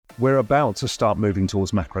we're about to start moving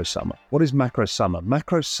towards macro summer. What is macro summer?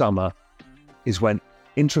 Macro summer is when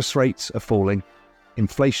interest rates are falling,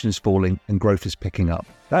 inflation is falling, and growth is picking up.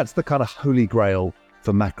 That's the kind of holy grail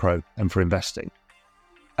for macro and for investing.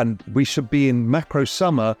 And we should be in macro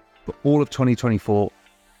summer for all of 2024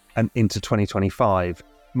 and into 2025.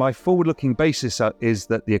 My forward-looking basis is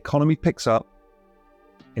that the economy picks up,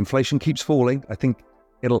 inflation keeps falling. I think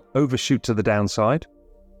it'll overshoot to the downside,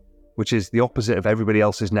 which is the opposite of everybody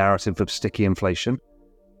else's narrative of sticky inflation.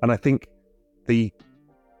 And I think the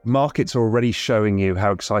markets are already showing you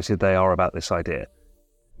how excited they are about this idea.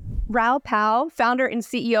 Raoul Pal, founder and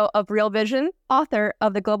CEO of Real Vision, author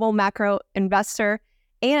of The Global Macro Investor,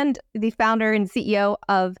 and the founder and CEO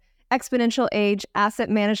of Exponential Age Asset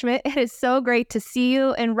Management. It is so great to see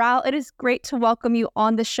you. And Raoul, it is great to welcome you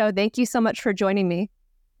on the show. Thank you so much for joining me.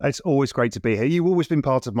 It's always great to be here. You've always been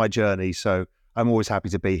part of my journey, so I'm always happy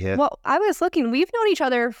to be here. Well, I was looking, we've known each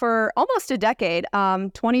other for almost a decade.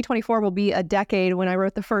 2024 will be a decade when I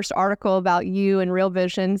wrote the first article about you and Real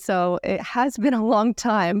Vision. So it has been a long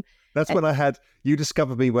time. That's when you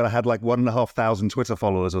discovered me when I had like 1,500 Twitter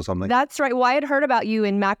followers or something. That's right. Well, I had heard about you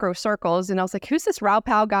in macro circles and I was like, who's this Raoul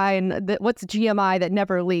Pal guy and what's GMI that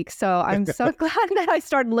never leaks? So I'm so glad that I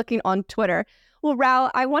started looking on Twitter. Well, Raoul,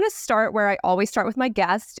 I want to start where I always start with my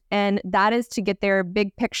guest, and that is to get their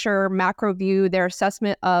big picture macro view, their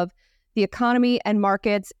assessment of the economy and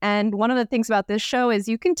markets. And one of the things about this show is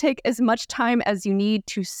you can take as much time as you need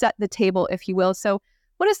to set the table, if you will. So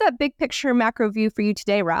what is that big picture macro view for you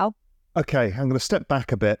today, Raoul? Okay, I'm going to step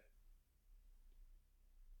back a bit.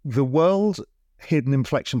 The world hit an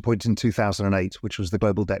inflection point in 2008, which was the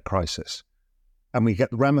global debt crisis. And we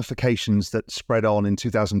get the ramifications that spread on in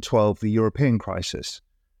 2012, the European crisis.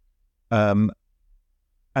 And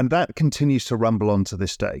that continues to rumble on to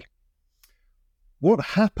this day. What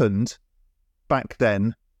happened back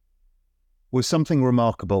then was something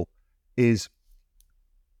remarkable. Is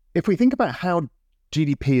if we think about how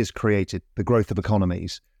GDP is created, the growth of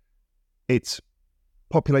economies, it's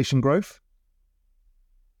population growth,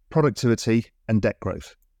 productivity, and debt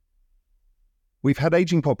growth. We've had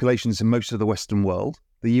aging populations in most of the Western world.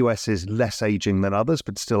 The US is less aging than others,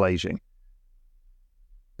 but still aging.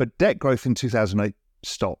 But debt growth in 2008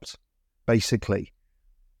 stopped, basically.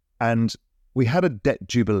 And we had a debt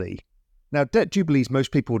jubilee. Now, debt jubilees,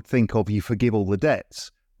 most people would think of, you forgive all the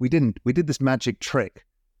debts. We didn't. We did this magic trick,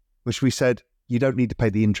 which we said, you don't need to pay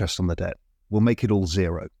the interest on the debt. We'll make it all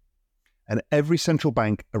zero. And every central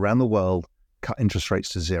bank around the world cut interest rates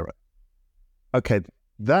to zero. Okay,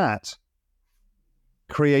 that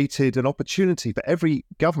created an opportunity for every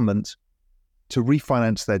government to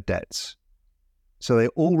refinance their debts. So they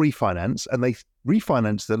all refinance, and they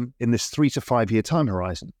refinance them in this 3 to 5 year time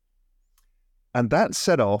horizon. And that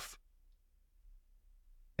set off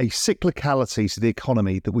a cyclicality to the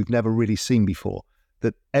economy that we've never really seen before,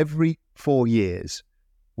 that every 4 years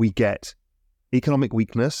we get economic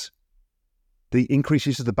weakness, the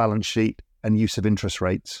increases of the balance sheet and use of interest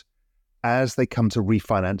rates as they come to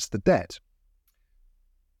refinance the debt.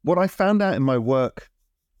 What I found out in my work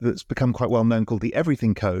that's become quite well known called the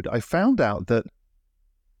Everything Code, I found out that,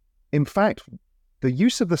 in fact, the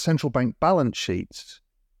use of the central bank balance sheets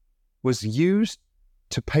was used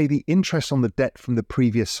to pay the interest on the debt from the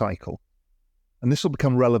previous cycle. And this will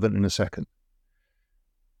become relevant in a second.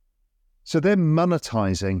 So they're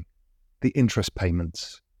monetizing the interest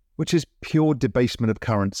payments, which is pure debasement of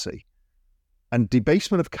currency. And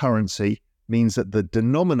debasement of currency means that the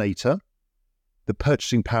denominator, the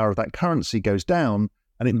purchasing power of that currency, goes down,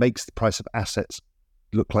 and it makes the price of assets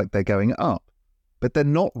look like they're going up. But they're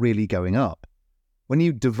not really going up. When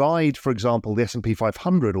you divide, for example, the S&P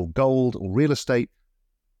 500 or gold or real estate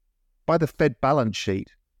by the Fed balance sheet,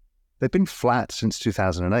 they've been flat since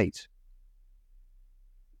 2008.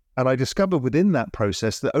 And I discovered within that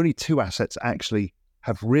process that only two assets actually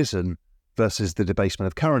have risen versus the debasement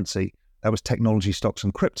of currency. That was technology stocks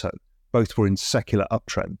and crypto. Both were in secular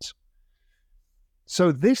uptrends.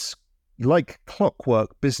 So this, like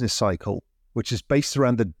clockwork business cycle, which is based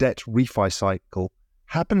around the debt refi cycle,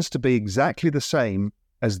 happens to be exactly the same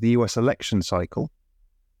as the US election cycle.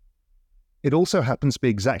 It also happens to be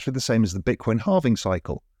exactly the same as the Bitcoin halving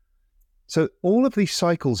cycle. So all of these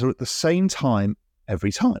cycles are at the same time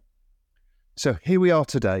every time. So here we are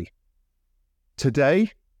today.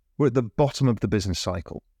 Today, we're at the bottom of the business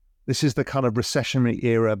cycle. This is the kind of recessionary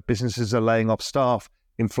era. Businesses are laying off staff.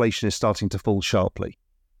 Inflation is starting to fall sharply.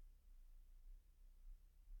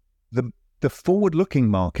 The forward-looking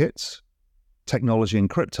markets, technology and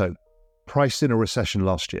crypto, priced in a recession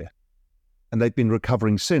last year. And they've been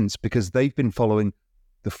recovering since because they've been following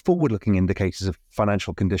the forward-looking indicators of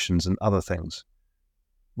financial conditions and other things.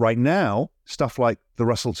 Right now, stuff like the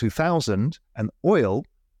Russell 2000 and oil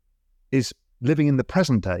is living in the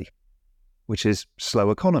present day, which is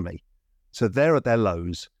slow economy. So they're at their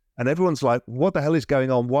lows. And everyone's like, what the hell is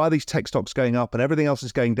going on? Why are these tech stocks going up and everything else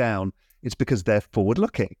is going down? It's because they're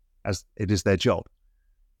forward-looking, as it is their job.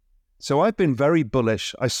 So I've been very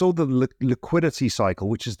bullish. I saw the liquidity cycle,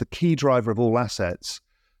 which is the key driver of all assets.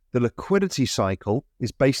 The liquidity cycle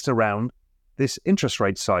is based around this interest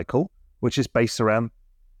rate cycle, which is based around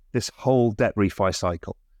this whole debt refi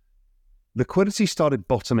cycle. Liquidity started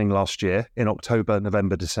bottoming last year in October,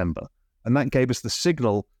 November, December, and that gave us the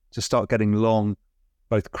signal to start getting long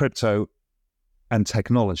both crypto and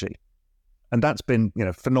technology. And that's been,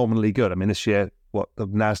 phenomenally good. I mean, this year, the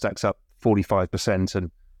Nasdaq's up 45%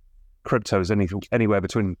 and crypto is anywhere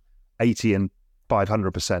between 80 and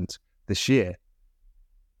 500% this year.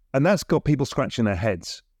 And that's got people scratching their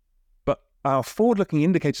heads. But our forward-looking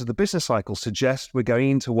indicators of the business cycle suggest we're going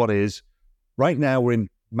into what is, right now we're in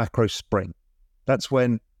macro spring. That's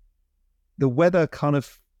when the weather kind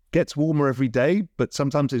of gets warmer every day, but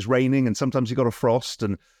sometimes it's raining and sometimes you've got a frost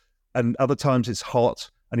and other times it's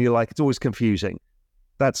hot and you're like, it's always confusing.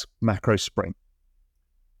 That's macro spring.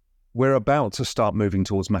 We're about to start moving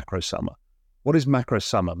towards macro summer. What is macro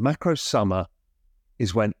summer? Macro summer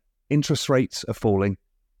is when interest rates are falling,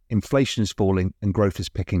 inflation is falling, and growth is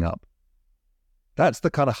picking up. That's the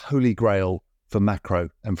kind of holy grail for macro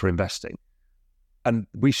and for investing. And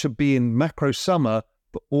we should be in macro summer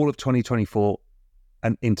for all of 2024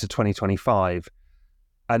 and into 2025.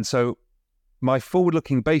 And so my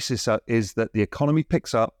forward-looking basis is that the economy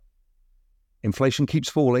picks up, inflation keeps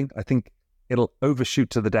falling. I think it'll overshoot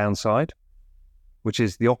to the downside, which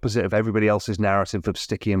is the opposite of everybody else's narrative of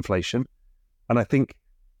sticky inflation. And I think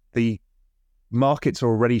the markets are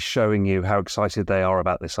already showing you how excited they are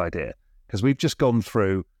about this idea, because we've just gone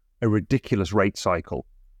through a ridiculous rate cycle,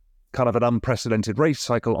 kind of an unprecedented rate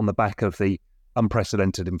cycle on the back of the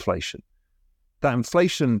unprecedented inflation. That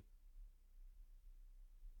inflation,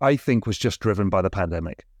 I think, was just driven by the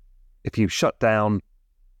pandemic. If you shut down,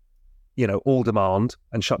 all demand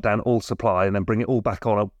and shut down all supply and then bring it all back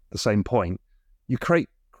on at the same point, you create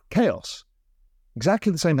chaos.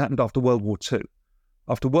 Exactly the same happened after World War II.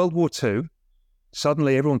 After World War II,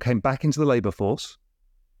 suddenly everyone came back into the labor force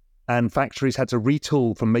and factories had to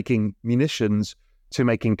retool from making munitions to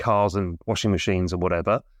making cars and washing machines and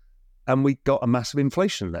whatever. And we got a massive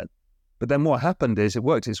inflation then. But then what happened is it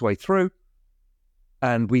worked its way through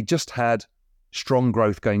and we just had strong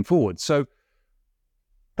growth going forward. So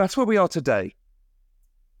that's where we are today.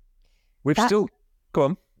 Go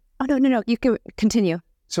on. Oh, no, you can continue.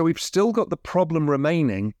 So we've still got the problem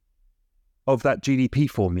remaining of that GDP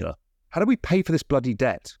formula. How do we pay for this bloody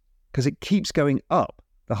debt? Because it keeps going up.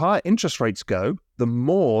 The higher interest rates go, the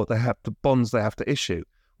more the bonds they have to issue,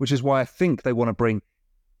 which is why I think they want to bring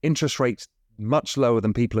interest rates much lower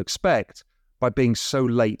than people expect by being so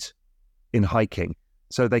late in hiking,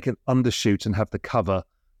 so they can undershoot and have the cover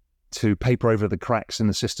to paper over the cracks in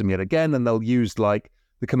the system yet again. And they'll use like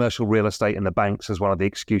the commercial real estate and the banks as one of the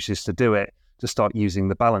excuses to do it, to start using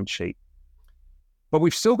the balance sheet. But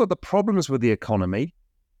we've still got the problems with the economy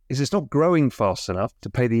is it's not growing fast enough to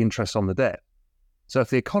pay the interest on the debt. So if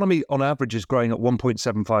the economy on average is growing at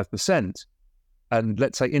 1.75%, and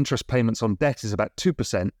let's say interest payments on debt is about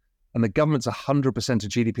 2%, and the government's 100% of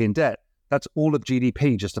GDP in debt, that's all of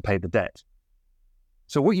GDP just to pay the debt.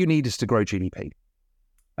 So what you need is to grow GDP.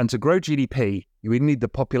 And to grow GDP, you either need the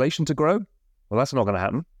population to grow. Well, that's not going to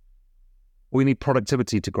happen. Or we need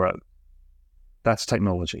productivity to grow. That's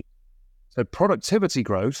technology. So productivity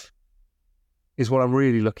growth is what I'm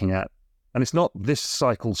really looking at. And it's not this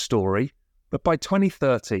cycle story, but by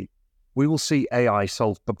 2030, we will see AI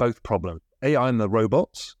solve for both problems. AI and the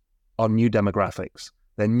robots are new demographics.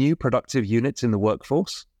 They're new productive units in the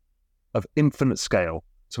workforce of infinite scale.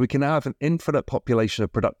 So we can now have an infinite population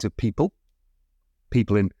of productive people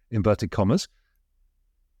in inverted commas,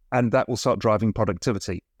 and that will start driving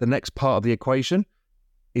productivity. The next part of the equation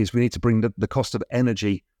is we need to bring the cost of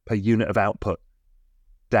energy per unit of output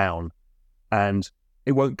down. And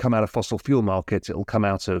it won't come out of fossil fuel markets. It'll come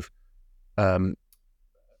out of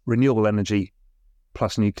renewable energy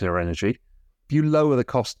plus nuclear energy. If you lower the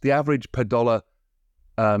cost, the average per dollar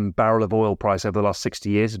barrel of oil price over the last 60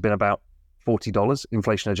 years has been about $40,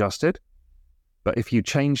 inflation adjusted. But if you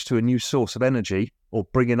change to a new source of energy or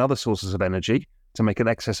bring in other sources of energy to make an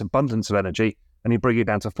excess abundance of energy, and you bring it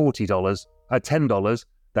down to $40, at $10,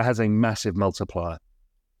 that has a massive multiplier.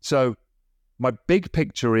 So my big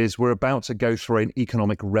picture is we're about to go through an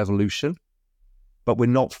economic revolution, but we're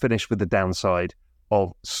not finished with the downside.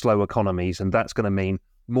 of slow economies, and that's going to mean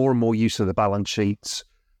more and more use of the balance sheets,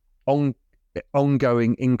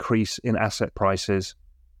 ongoing increase in asset prices,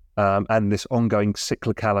 and this ongoing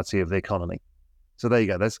cyclicality of the economy. So there you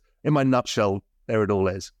go. That's, in my nutshell, there it all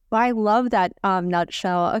is. Well, I love that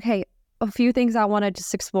nutshell. Okay, a few things I want to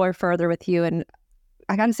just explore further with you, and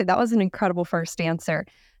I got to say that was an incredible first answer.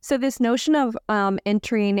 So this notion of we're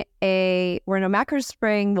in a macro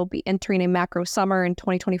spring, we'll be entering a macro summer in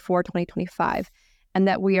 2024, 2025, and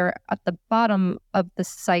that we are at the bottom of the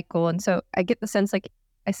cycle. And so I get the sense, like,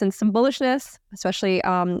 I sense some bullishness, especially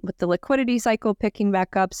with the liquidity cycle picking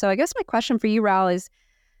back up. So I guess my question for you, Raoul, is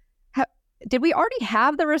did we already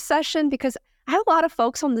have the recession? Because I have a lot of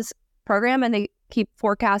folks on this program and they keep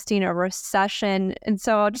forecasting a recession. And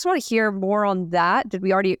so I just want to hear more on that. Did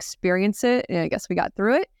we already experience it? And I guess we got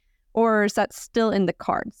through it. Or is that still in the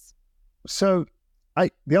cards? So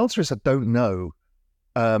the answer is I don't know.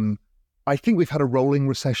 I think we've had a rolling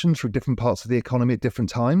recession through different parts of the economy at different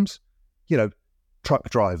times. You know, truck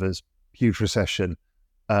drivers, huge recession.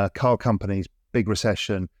 Car companies, big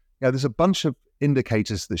recession. You know, there's a bunch of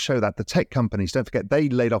indicators that show that. The tech companies, don't forget, they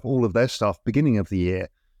laid off all of their staff beginning of the year,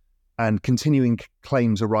 and continuing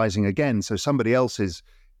claims are rising again. So somebody else is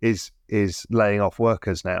laying off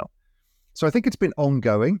workers now. So I think it's been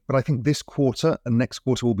ongoing, but I think this quarter and next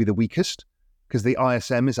quarter will be the weakest because the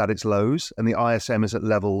ISM is at its lows, and the ISM is at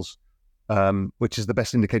levels, which is the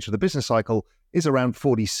best indicator of the business cycle, is around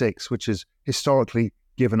 46, which has historically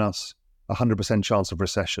given us a 100% chance of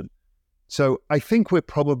recession. So I think we're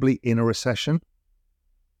probably in a recession,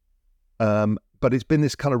 but it's been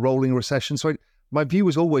this kind of rolling recession. So my view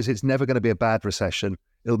was always it's never going to be a bad recession.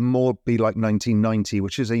 It'll more be like 1990,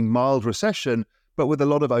 which is a mild recession, but with a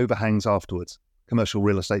lot of overhangs afterwards. Commercial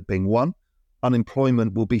real estate being one.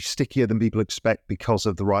 Unemployment will be stickier than people expect because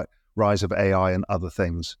of the rise of AI and other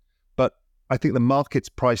things. But I think the market's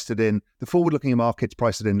priced it in. The forward-looking market's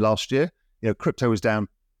priced it in last year. You know, crypto was down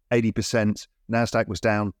 80%. NASDAQ was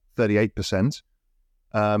down 38%.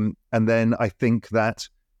 And then I think that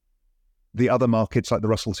the other markets like the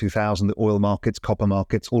Russell 2000, the oil markets, copper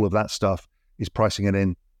markets, all of that stuff is pricing it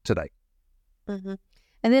in today. Mm-hmm.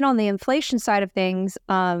 And then on the inflation side of things,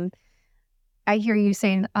 I hear you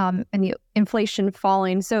saying and the inflation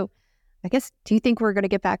falling. So I guess, do you think we're going to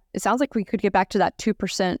get back? It sounds like we could get back to that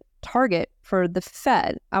 2% target for the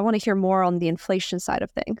Fed. I want to hear more on the inflation side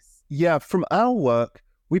of things. Yeah, from our work,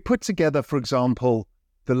 we put together, for example,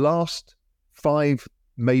 the last 5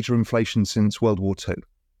 major inflations since World War II,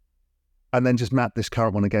 and then just map this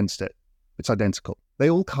current one against it. It's identical. They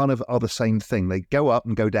all kind of are the same thing. They go up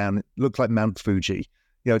and go down. It looks like Mount Fuji.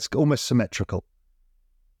 You know, it's almost symmetrical.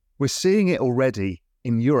 We're seeing it already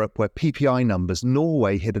in Europe where PPI numbers,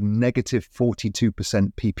 Norway hit a negative 42%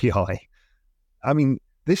 PPI. I mean,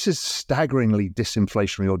 this is staggeringly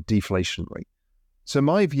disinflationary or deflationary. So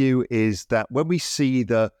my view is that when we see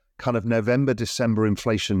the kind of November, December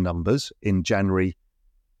inflation numbers in January,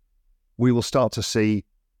 we will start to see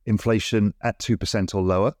inflation at 2% or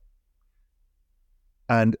lower.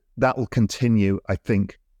 And that will continue, I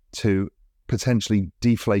think, to potentially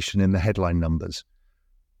deflation in the headline numbers.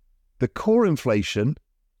 The core inflation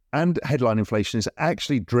and headline inflation is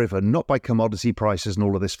actually driven not by commodity prices and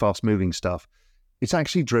all of this fast-moving stuff. It's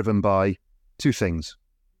actually driven by 2 things: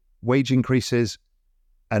 wage increases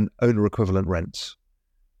and owner-equivalent rents,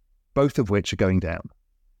 both of which are going down,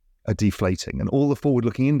 are deflating. And all the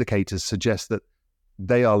forward-looking indicators suggest that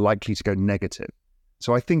they are likely to go negative.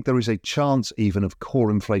 So I think there is a chance even of core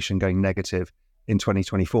inflation going negative in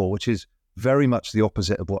 2024, which is very much the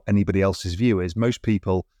opposite of what anybody else's view is. Most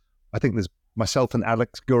people, I think there's myself and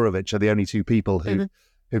Alex Gurovich are the only 2 people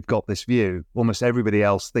who've got this view. Almost everybody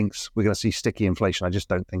else thinks we're going to see sticky inflation. I just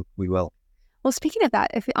don't think we will. Well, speaking of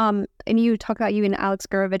that, if and you talk about you and Alex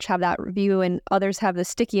Gurovich have that view and others have the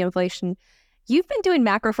sticky inflation, you've been doing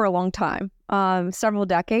macro for a long time, several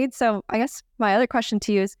decades. So I guess my other question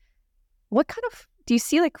to you is, what kind of, do you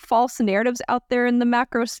see like false narratives out there in the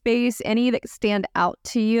macro space? Any that stand out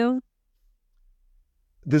to you?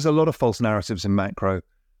 There's a lot of false narratives in macro,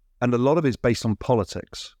 and a lot of it is based on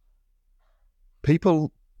politics.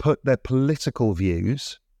 People put their political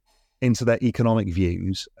views into their economic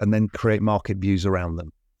views and then create market views around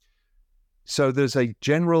them. So there's a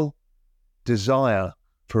general desire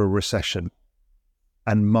for a recession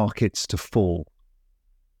and markets to fall.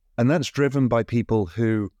 And that's driven by people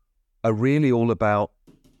who are really all about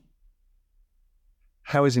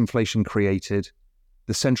how is inflation created?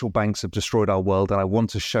 The central banks have destroyed our world, and I want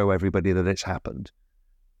to show everybody that it's happened.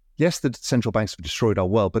 Yes, the central banks have destroyed our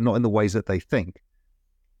world, but not in the ways that they think.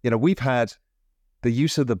 You know, we've had the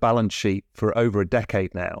use of the balance sheet for over a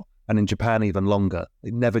decade now, and in Japan even longer.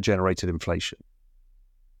 It never generated inflation.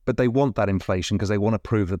 But they want that inflation because they want to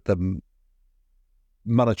prove that the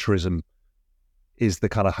monetarism is the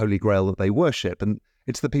kind of holy grail that they worship. And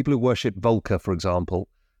it's the people who worship Volcker, for example,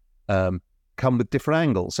 come with different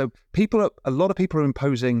angles. So a lot of people are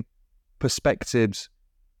imposing perspectives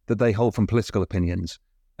that they hold from political opinions.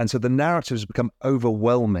 And so the narratives become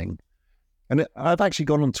overwhelming. And I've actually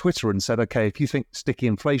gone on Twitter and said, okay, if you think sticky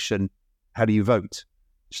inflation, how do you vote?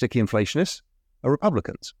 Sticky inflationists are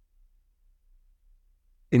Republicans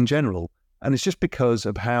in general. And it's just because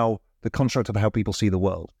of how the construct of how people see the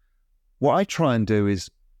world. What I try and do is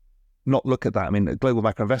not look at that. I mean, at Global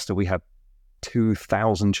Macro Investor, we have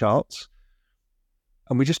 2,000 charts.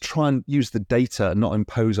 And we just try and use the data, not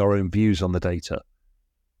impose our own views on the data,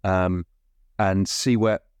 and see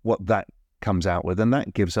what that comes out with. And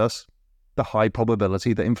that gives us the high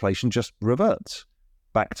probability that inflation just reverts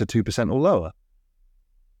back to 2% or lower.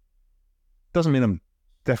 Doesn't mean I'm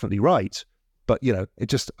definitely right, but,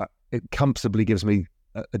 it comfortably gives me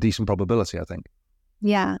a decent probability, I think.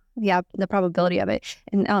 Yeah, the probability of it.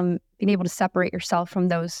 And being able to separate yourself from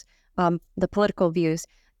those, the political views.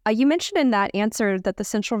 You mentioned in that answer that the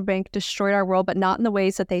central bank destroyed our world, but not in the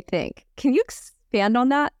ways that they think. Can you expand on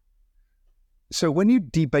that? So when you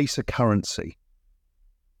debase a currency,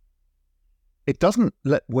 it doesn't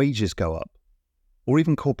let wages go up or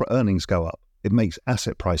even corporate earnings go up. It makes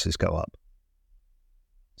asset prices go up.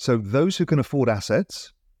 So those who can afford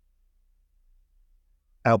assets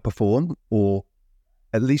outperform or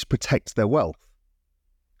at least protect their wealth.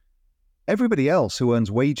 Everybody else who earns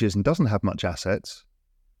wages and doesn't have much assets,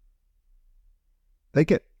 they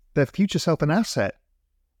get their future self. An asset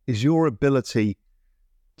is your ability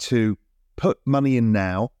to put money in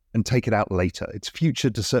now and take it out later. It's future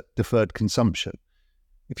deferred consumption.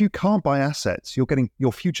 If you can't buy assets,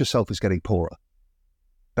 your future self is getting poorer.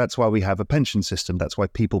 That's why we have a pension system. That's why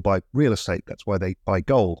people buy real estate. That's why they buy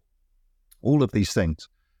gold. All of these things.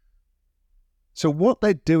 So what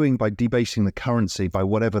they're doing by debasing the currency by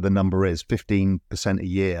whatever the number is, 15% a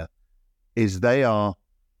year, is they are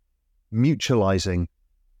mutualizing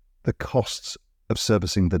the costs of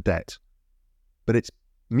servicing the debt. But it's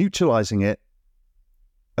mutualizing it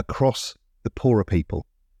across the poorer people,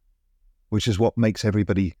 which is what makes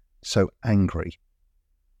everybody so angry.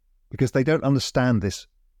 Because they don't understand this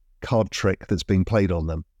card trick that's being played on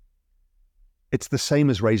them. It's the same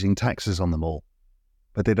as raising taxes on them all,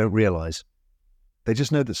 but they don't realize. They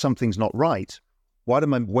just know that something's not right. Why do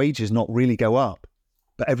my wages not really go up,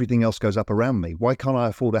 but everything else goes up around me? Why can't I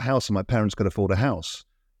afford a house and my parents could afford a house?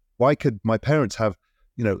 Why could my parents have,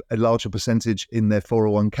 a larger percentage in their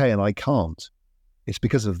 401k and I can't? It's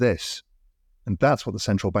because of this. And that's what the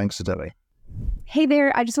central banks are doing. Hey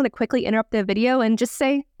there, I just want to quickly interrupt the video and just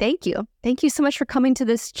say thank you. Thank you so much for coming to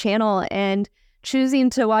this channel and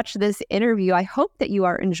choosing to watch this interview. I hope that you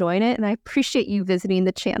are enjoying it and I appreciate you visiting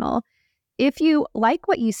the channel. If you like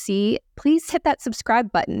what you see, please hit that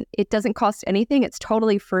subscribe button. It doesn't cost anything. It's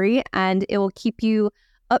totally free and it will keep you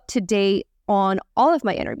up to date on all of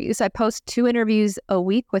my interviews. I post 2 interviews a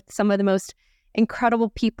week with some of the most incredible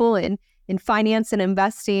people in finance and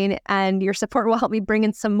investing, and your support will help me bring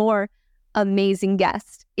in some more amazing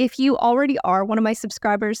guests. If you already are one of my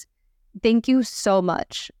subscribers, thank you so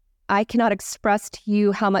much. I cannot express to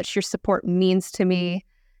you how much your support means to me.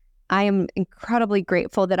 I am incredibly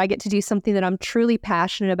grateful that I get to do something that I'm truly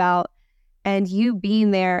passionate about, and you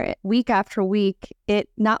being there week after week, it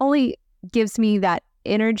not only gives me that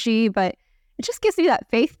energy, but it just gives me that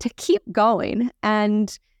faith to keep going,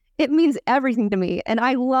 and it means everything to me. And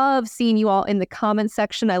I love seeing you all in the comments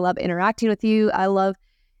section. I love interacting with you. I love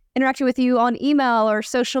interacting with you on email or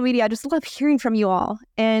social media. I just love hearing from you all.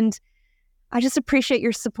 And I just appreciate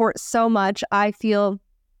your support so much. I feel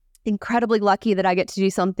incredibly lucky that I get to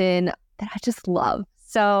do something that I just love.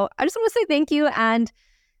 So I just want to say thank you and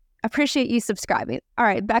appreciate you subscribing. All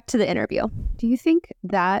right, back to the interview. Do you think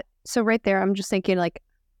that, so right there, I'm just thinking like,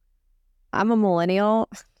 I'm a millennial.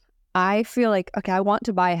 I feel like, okay, I want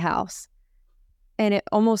to buy a house and it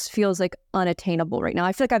almost feels like unattainable right now.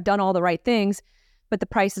 I feel like I've done all the right things, but the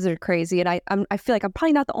prices are crazy. And I feel like I'm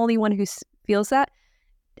probably not the only one who feels that.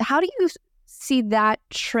 How do you see that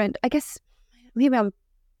trend? I guess maybe I'm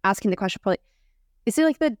asking the question probably, is it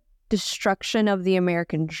like the destruction of the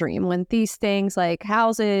American dream when these things like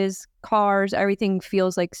houses, cars, everything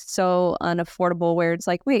feels like so unaffordable where it's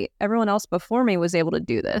like, wait, everyone else before me was able to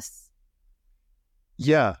do this?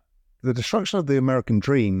 Yeah, the destruction of the American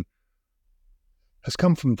dream has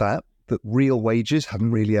come from that real wages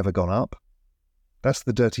haven't really ever gone up. That's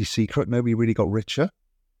the dirty secret. Nobody really got richer.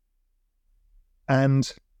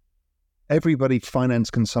 And everybody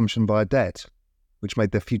financed consumption via debt, which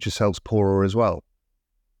made their future selves poorer as well.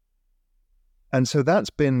 And so that's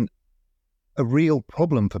been a real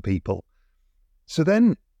problem for people. So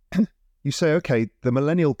then you say, okay, the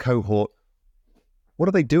millennial cohort, what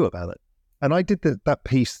do they do about it? And I did that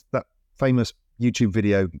piece, that famous YouTube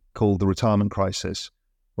video called The Retirement Crisis,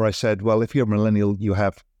 where I said, well, if you're a millennial, you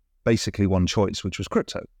have basically one choice, which was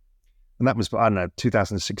crypto. And that was, I don't know,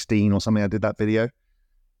 2016 or something, I did that video.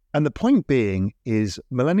 And the point being is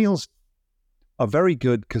millennials are very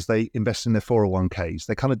good because they invest in their 401ks.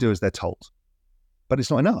 They kind of do as they're told. But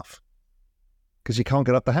it's not enough because you can't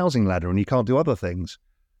get up the housing ladder and you can't do other things.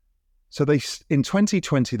 So in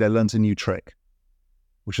 2020, they learned a new trick,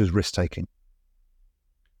 which is risk-taking.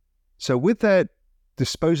 So with their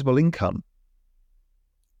disposable income,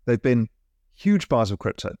 they've been huge buyers of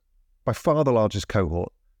crypto, by far the largest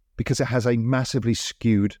cohort, because it has a massively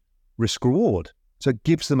skewed risk-reward. So it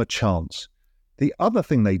gives them a chance. The other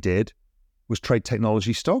thing they did was trade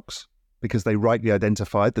technology stocks, because they rightly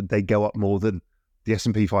identified that they go up more than the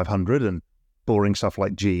S&P 500 and boring stuff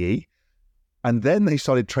like GE. And then they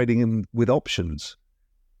started trading in with options,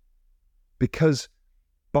 because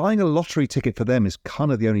buying a lottery ticket for them is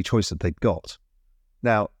kind of the only choice that they've got.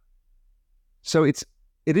 Now, so it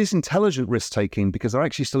is intelligent risk-taking because they're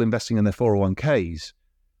actually still investing in their 401ks.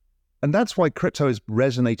 And that's why crypto has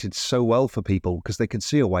resonated so well for people, because they can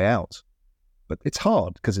see a way out. But it's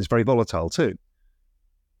hard because it's very volatile too.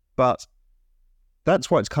 But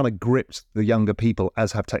that's why it's kind of gripped the younger people,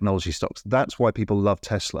 as have technology stocks. That's why people love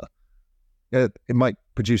Tesla. It might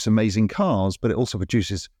produce amazing cars, but it also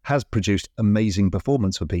has produced amazing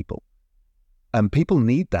performance for people. And people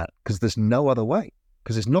need that because there's no other way,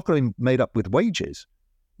 because it's not going to be made up with wages.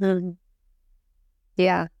 Mm-hmm.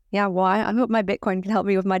 Yeah. Well, I hope my Bitcoin can help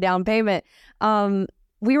me with my down payment.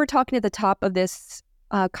 We were talking at the top of this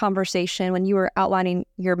conversation when you were outlining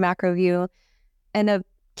your macro view, and a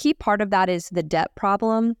key part of that is the debt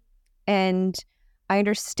problem. And I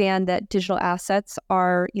understand that digital assets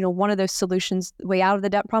are, one of those solutions way out of the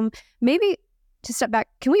debt problem. Maybe to step back,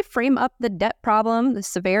 can we frame up the debt problem, the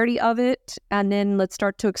severity of it, and then let's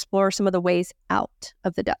start to explore some of the ways out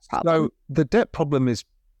of the debt problem? So the debt problem is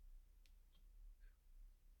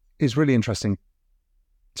really interesting.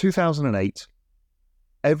 2008,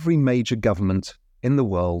 every major government in the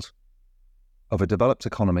world of a developed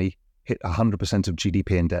economy hit 100% of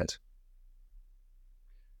GDP in debt.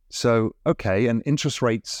 So, okay, and interest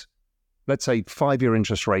rates, let's say 5-year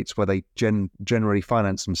interest rates where they generally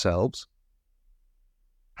finance themselves,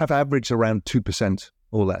 have averaged around 2%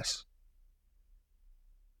 or less.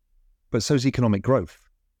 But so is economic growth.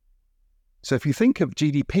 So if you think of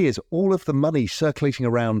GDP as all of the money circulating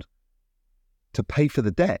around to pay for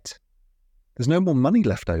the debt, there's no more money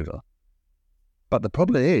left over. But the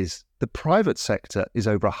problem is the private sector is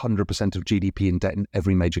over 100% of GDP in debt in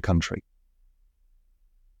every major country.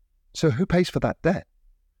 So who pays for that debt?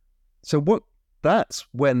 So that's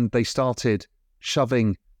when they started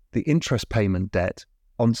shoving the interest payment debt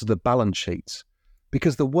onto the balance sheets,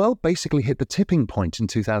 because the world basically hit the tipping point in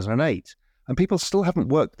 2008, and people still haven't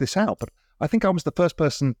worked this out. But I think I was the first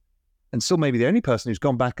person, and still maybe the only person, who's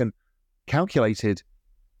gone back and calculated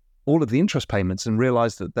all of the interest payments and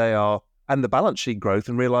realized that they are, and the balance sheet growth,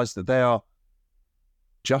 and realized that they are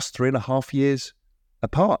just 3.5 years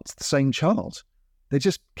apart. It's the same chart. They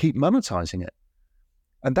just keep monetizing it.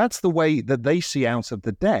 And that's the way that they see out of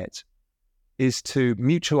the debt, is to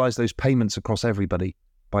mutualize those payments across everybody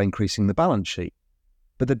by increasing the balance sheet.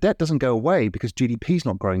 But the debt doesn't go away because GDP is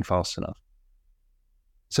not growing fast enough.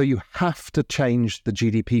 So you have to change the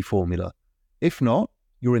GDP formula. If not,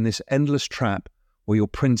 you're in this endless trap where you're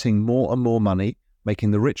printing more and more money,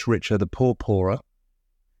 making the rich richer, the poor poorer,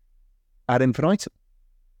 ad infinitum.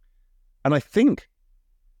 And I think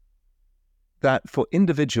that for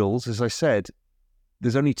individuals, as I said,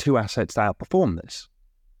 there's only 2 assets that outperform this.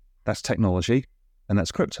 That's technology and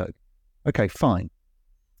that's crypto. Okay, fine.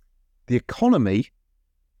 The economy,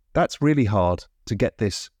 that's really hard to get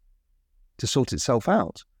this to sort itself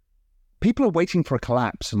out. People are waiting for a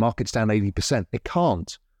collapse and markets down 80%. It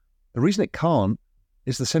can't. The reason it can't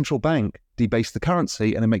is the central bank debased the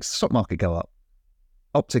currency and it makes the stock market go up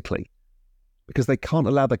optically, because they can't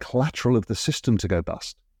allow the collateral of the system to go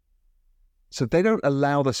bust. So they don't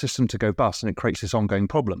allow the system to go bust, and it creates this ongoing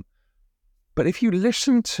problem. But if you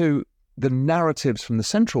listen to the narratives from the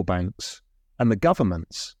central banks and the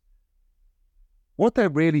governments, what they're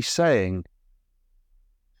really saying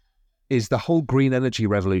is the whole green energy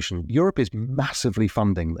revolution. Europe is massively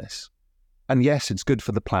funding this. And yes, it's good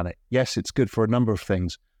for the planet. Yes, it's good for a number of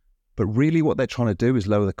things. But really what they're trying to do is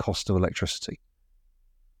lower the cost of electricity.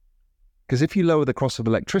 Because if you lower the cost of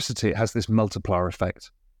electricity, it has this multiplier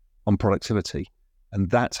effect on productivity. And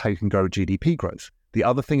that's how you can grow GDP growth. The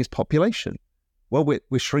other thing is population. Well,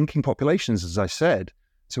 we're shrinking populations, as I said,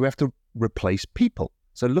 so we have to replace people.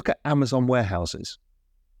 So look at Amazon warehouses.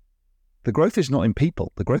 The growth is not in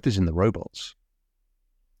people. The growth is in the robots.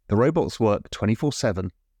 The robots work 24/7,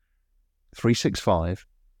 365.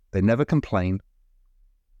 They never complain,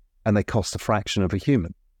 and they cost a fraction of a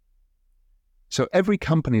human. So every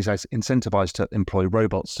company is incentivized to employ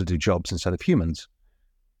robots to do jobs instead of humans.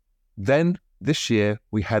 Then this year,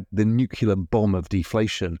 we had the nuclear bomb of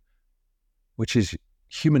deflation, which is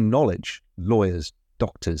human knowledge, lawyers,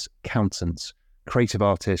 doctors, accountants, creative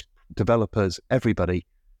artists, developers, everybody,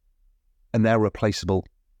 and they're replaceable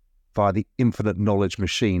via the infinite knowledge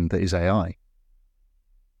machine that is AI.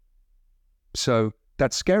 So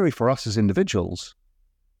that's scary for us as individuals.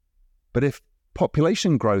 But if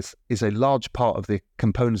population growth is a large part of the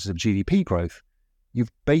components of GDP growth, you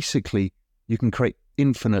can create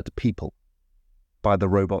infinite people by the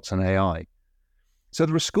robots and AI. So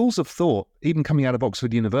there are schools of thought, even coming out of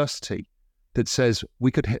Oxford University, that says we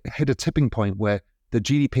could hit a tipping point where the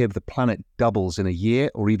GDP of the planet doubles in a year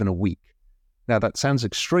or even a week. Now that sounds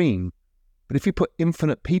extreme, but if you put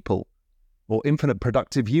infinite people or infinite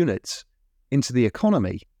productive units into the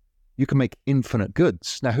economy, you can make infinite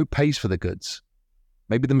goods. Now, who pays for the goods?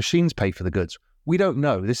 Maybe the machines pay for the goods. We don't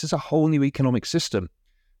know. This is a whole new economic system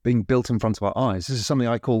being built in front of our eyes. This is something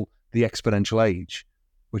I call the exponential age,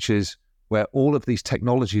 which is where all of these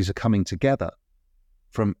technologies are coming together,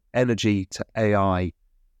 from energy to AI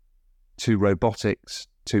to robotics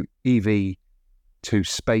to EV to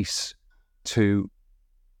space to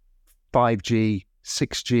 5G,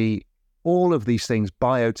 6G, all of these things,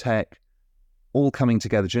 biotech, all coming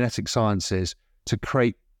together, genetic sciences, to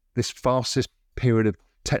create this fastest period of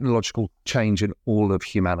technological change in all of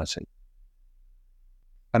humanity.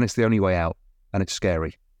 And it's the only way out, and it's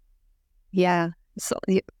scary. Yeah. So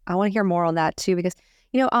I want to hear more on that too, because,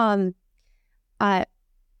 I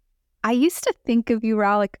used to think of you,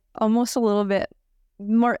 Raoul, like almost a little bit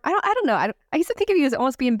more, I don't know. I used to think of you as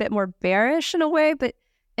almost being a bit more bearish in a way, but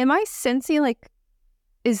am I sensing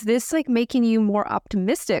is this making you more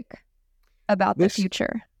optimistic about the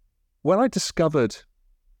future? When I discovered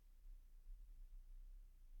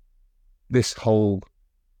this whole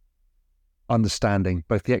understanding,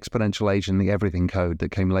 both the exponential age and the everything code that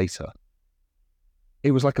came later,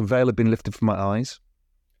 it was like a veil had been lifted from my eyes.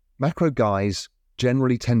 Macro guys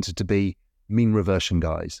generally tended to be mean reversion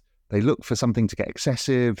guys. They look for something to get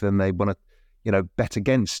excessive, then they want to, bet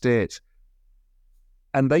against it.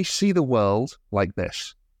 And they see the world like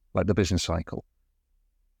this, like the business cycle.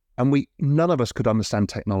 And none of us could understand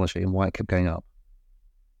technology and why it kept going up.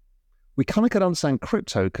 We kind of could understand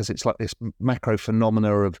crypto because it's like this macro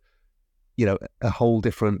phenomena of, a whole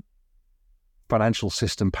different financial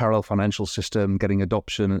system, parallel financial system, getting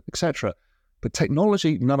adoption, etc. But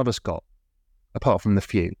technology, none of us got, apart from the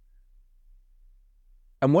few.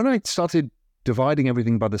 And when I started dividing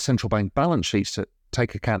everything by the central bank balance sheets to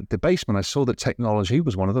take account of debasement, I saw that technology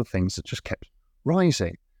was one of the things that just kept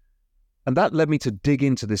rising. And that led me to dig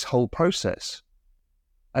into this whole process.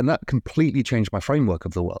 And that completely changed my framework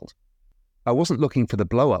of the world. I wasn't looking for the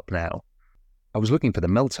blow up now. I was looking for the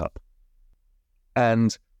melt up.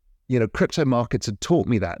 And, crypto markets had taught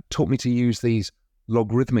me to use these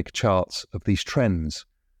logarithmic charts of these trends.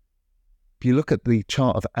 If you look at the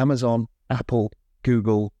chart of Amazon, Apple,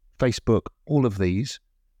 Google, Facebook, all of these,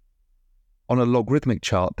 on a logarithmic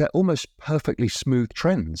chart, they're almost perfectly smooth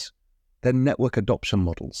trends. They're network adoption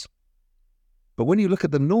models. But when you look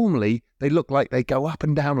at them normally, they look like they go up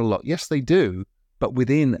and down a lot. Yes, they do, but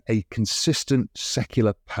within a consistent,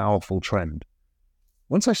 secular, powerful trend.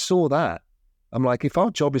 Once I saw that, I'm like, if our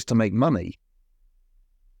job is to make money,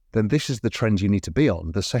 then this is the trend you need to be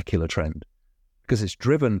on, the secular trend, because it's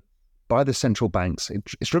driven by the central banks.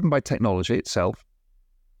 It's driven by technology itself,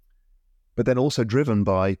 but then also driven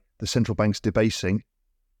by the central banks debasing.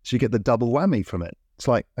 So you get the double whammy from it. It's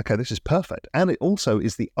like, okay, this is perfect. And it also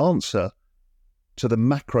is the answer to the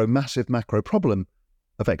massive macro problem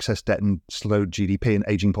of excess debt and slow GDP and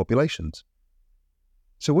aging populations.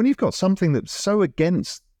 So when you've got something that's so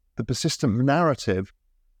against the persistent narrative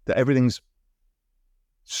that everything's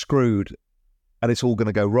screwed and it's all going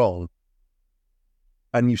to go wrong,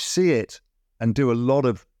 and you see it and do a lot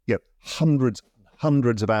of hundreds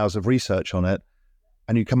of hours of research on it,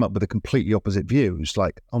 and you come up with a completely opposite view, it's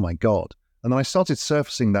like, oh my God. And then I started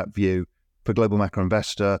surfacing that view for Global Macro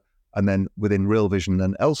Investor and then within Real Vision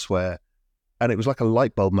and elsewhere, and it was like a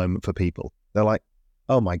light bulb moment for people. They're like,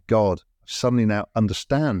 oh my God, I suddenly now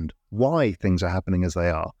understand why things are happening as they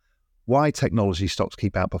are. why technology stocks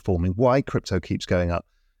keep outperforming, why crypto keeps going up,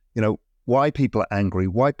 why people are angry,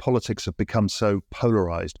 why politics have become so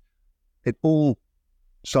polarized. It all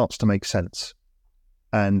starts to make sense.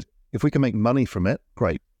 And if we can make money from it,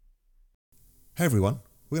 great. Hey everyone,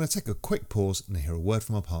 we're going to take a quick pause and hear a word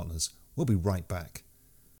from our partners. We'll be right back.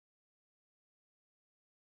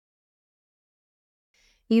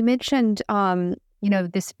 You mentioned,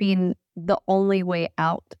 this being the only way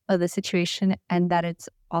out of the situation and that it's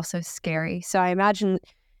also scary. So I imagine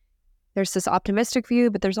there's this optimistic view,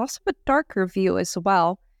 but there's also a darker view as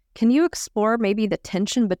well. Can you explore maybe the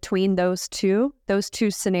tension between those two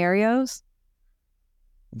scenarios?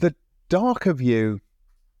 The darker view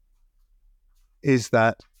is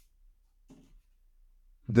that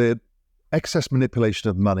the excess manipulation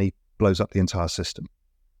of money blows up the entire system.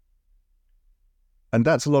 And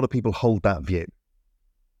that's a lot of people hold that view,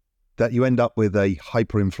 that you end up with a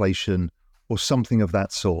hyperinflation or something of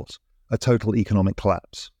that sort, a total economic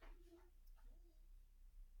collapse.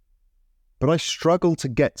 But I struggle to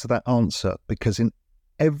get to that answer because in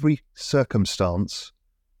every circumstance,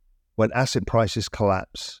 when asset prices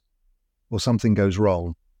collapse or something goes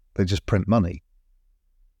wrong, they just print money.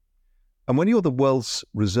 And when you're the world's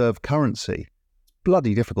reserve currency, it's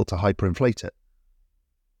bloody difficult to hyperinflate it.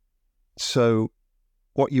 So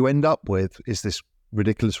what you end up with is this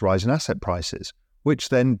ridiculous rise in asset prices, which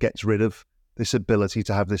then gets rid of this ability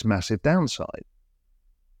to have this massive downside.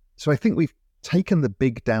 So I think we've taken the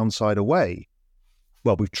big downside away.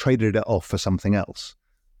 Well, we've traded it off for something else,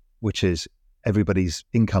 which is everybody's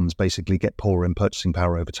incomes basically get poorer in purchasing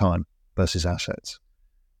power over time versus assets.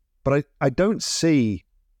 But I don't see...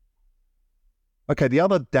 Okay, the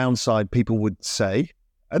other downside people would say,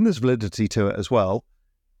 and there's validity to it as well,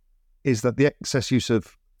 is that the excess use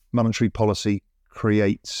of monetary policy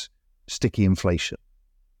creates sticky inflation.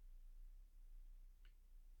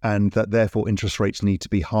 And that therefore interest rates need to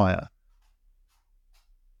be higher.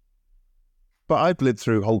 But I've lived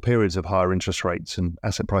through whole periods of higher interest rates and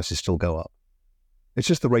asset prices still go up. It's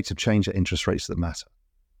just the rates of change at interest rates that matter.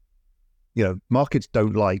 Markets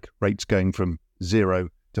don't like rates going from 0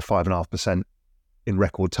 to 5.5% in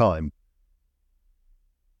record time.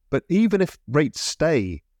 But even if rates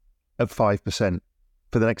stay at 5%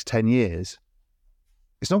 for the next 10 years,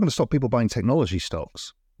 it's not going to stop people buying technology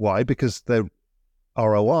stocks. Why? Because their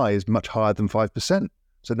ROI is much higher than 5%,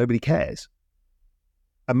 so nobody cares.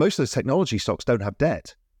 And most of those technology stocks don't have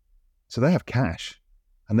debt, so they have cash.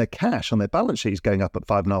 And their cash on their balance sheet is going up at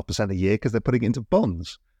 5.5% a year because they're putting it into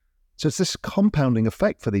bonds. So it's this compounding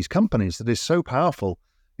effect for these companies that is so powerful,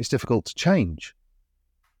 it's difficult to change.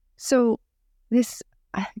 So it's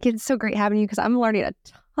so great having you because I'm learning a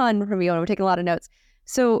ton from you and we're taking a lot of notes.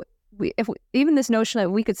 So even this notion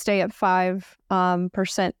that we could stay at 5%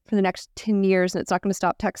 for the next 10 years and it's not going to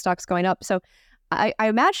stop tech stocks going up. So I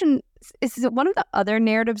imagine, is it one of the other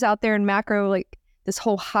narratives out there in macro, like this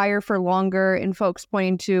whole higher for longer and folks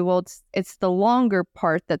pointing to, well, it's the longer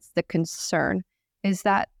part that's the concern. Is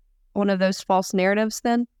that one of those false narratives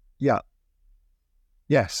then? Yeah.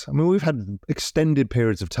 Yes. I mean, we've had extended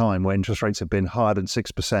periods of time where interest rates have been higher than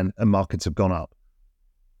 6% and markets have gone up.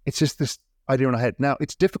 It's just this idea in our head. Now,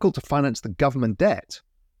 it's difficult to finance the government debt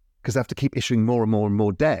because they have to keep issuing more and more and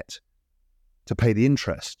more debt to pay the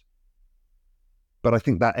interest. But I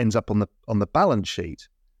think that ends up on the balance sheet.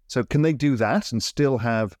 So can they do that and still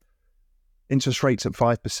have interest rates at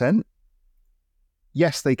 5%?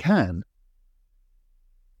 Yes, they can.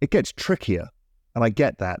 It gets trickier. And I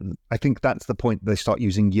get that. And I think that's the point they start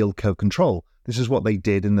using yield curve control. This is what they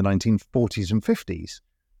did in the 1940s and 50s.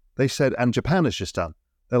 They said, and Japan has just done,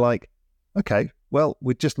 they're like, okay, well,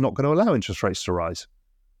 we're just not going to allow interest rates to rise.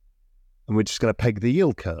 And we're just going to peg the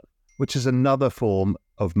yield curve, which is another form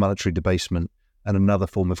of monetary debasement and another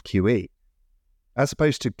form of QE. As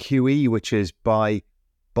opposed to QE, which is buy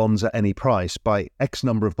bonds at any price, buy X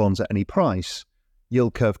number of bonds at any price,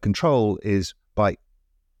 yield curve control is buy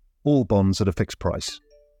all bonds at a fixed price.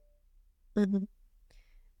 Mm-hmm.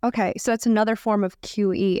 Okay, so that's another form of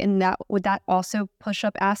QE, and would that also push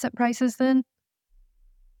up asset prices then?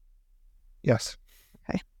 Yes.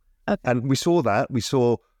 Okay. And we saw that. We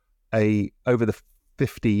saw over the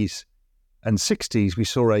 50s and 60s, we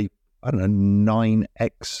saw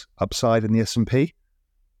 9x upside in the S&P.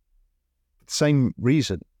 Same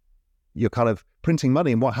reason. You're kind of printing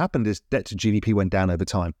money, and what happened is debt to GDP went down over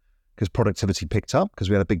time because productivity picked up because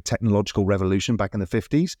we had a big technological revolution back in the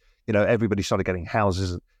 50s. Everybody started getting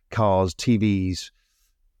houses, cars, TVs,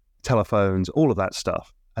 telephones, all of that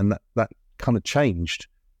stuff. And that kind of changed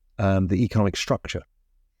the economic structure.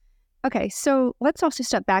 Okay, so let's also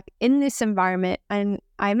step back in this environment. And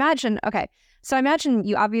I imagine, So I imagine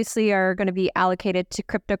you obviously are going to be allocated to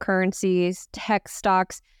cryptocurrencies, tech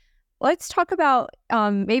stocks. Let's talk about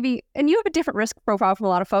maybe, and you have a different risk profile from a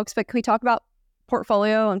lot of folks, but can we talk about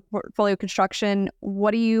portfolio and portfolio construction?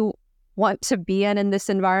 What do you want to be in this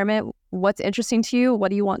environment? What's interesting to you? What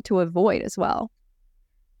do you want to avoid as well?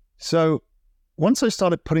 So once I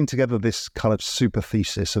started putting together this kind of super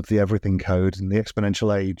thesis of the everything code and the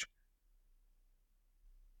exponential age,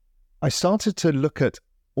 I started to look at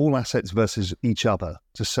all assets versus each other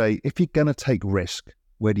to say, if you're going to take risk,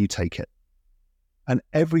 where do you take it? And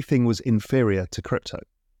everything was inferior to crypto.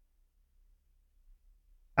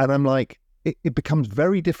 And I'm like, it becomes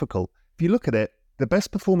very difficult. If you look at it, the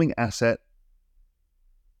best performing asset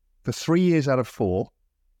for 3 years out of 4,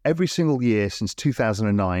 every single year since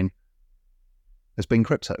 2009 has been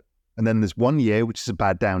crypto. And then there's 1 year, which is a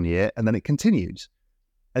bad down year, and then it continues.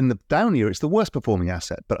 And the down year, it's the worst performing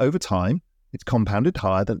asset. But over time, it's compounded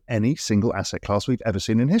higher than any single asset class we've ever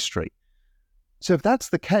seen in history. So if that's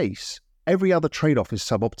the case, every other trade-off is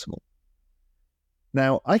suboptimal.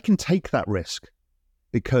 Now, I can take that risk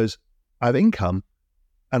because I have income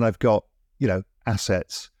and I've got,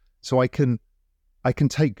 assets. So I can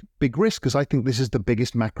take big risks because I think this is the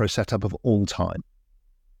biggest macro setup of all time.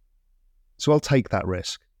 So I'll take that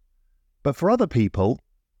risk. But for other people,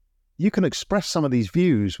 you can express some of these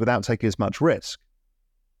views without taking as much risk.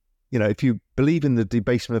 If you believe in the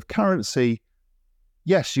debasement of currency,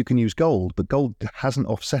 yes, you can use gold, but gold hasn't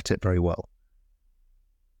offset it very well.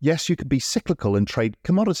 Yes, you could be cyclical and trade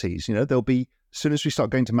commodities. There'll be, as soon as we start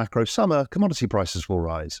going to macro summer, commodity prices will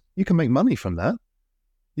rise. You can make money from that.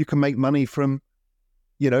 You can make money from,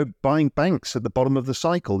 buying banks at the bottom of the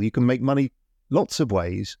cycle. You can make money lots of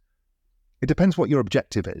ways. It depends what your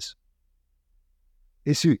objective is.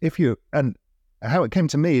 And how it came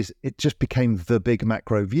to me is it just became the big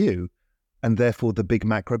macro view and therefore the big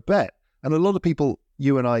macro bet. And a lot of people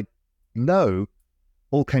you and I know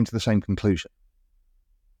all came to the same conclusion.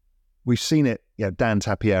 We've seen it, Dan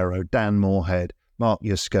Tapiero, Dan Moorhead, Mark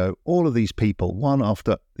Yusko, all of these people, one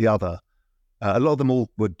after the other. A lot of them all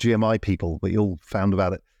were GMI people, but you all found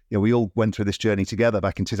about it. We all went through this journey together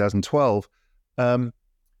back in 2012. People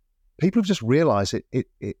have just realized it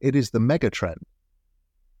is the mega trend.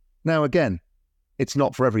 Now, again, it's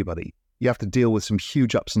not for everybody. You have to deal with some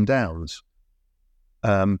huge ups and downs.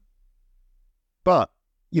 But,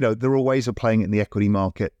 there are ways of playing it in the equity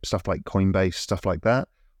market, stuff like Coinbase, stuff like that.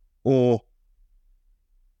 Or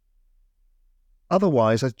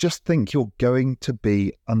otherwise, I just think you're going to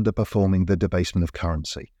be underperforming the debasement of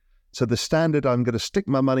currency. So the standard, I'm going to stick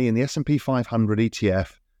my money in the S&P 500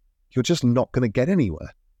 ETF, you're just not going to get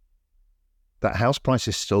anywhere. That house price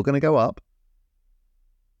is still going to go up,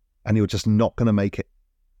 and you're just not going to make it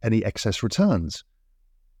any excess returns.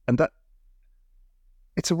 And that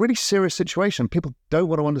it's a really serious situation. People don't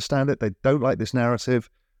want to understand it. They don't like this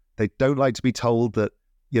narrative. They don't like to be told that,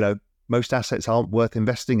 most assets aren't worth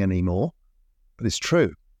investing anymore, but it's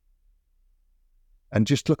true. And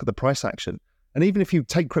just look at the price action. And even if you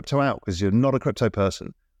take crypto out because you're not a crypto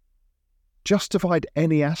person, just divide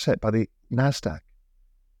any asset by the NASDAQ.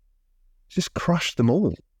 Just crush them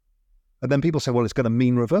all. And then people say, well, it's going to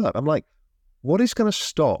mean revert. I'm like, what is going to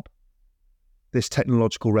stop this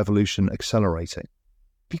technological revolution accelerating?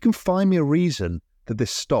 If you can find me a reason that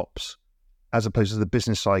this stops, as opposed to the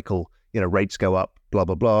business cycle, rates go up, blah,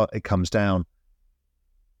 blah, blah, it comes down.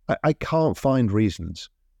 I can't find reasons.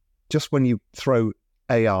 Just when you throw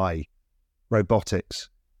AI, robotics,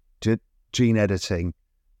 gene editing,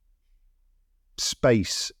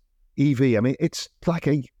 space, EV, it's like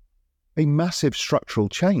a massive structural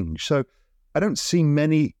change. So I don't see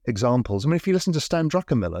many examples. If you listen to Stan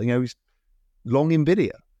Druckenmiller, he's long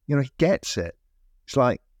NVIDIA, he gets it. It's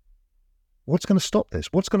like, what's going to stop this?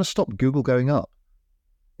 What's going to stop Google going up?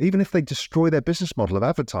 Even if they destroy their business model of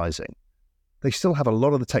advertising, they still have a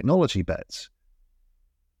lot of the technology bets.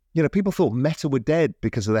 People thought Meta were dead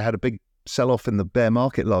because they had a big sell-off in the bear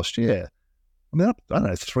market last year. I don't know,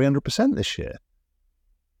 300% this year.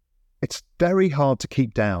 It's very hard to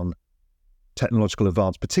keep down technological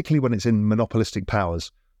advance, particularly when it's in monopolistic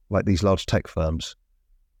powers like these large tech firms.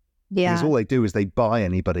 Yeah. Because all they do is they buy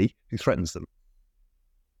anybody who threatens them.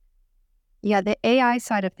 Yeah, the AI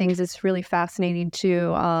side of things is really fascinating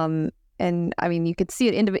too. And you could see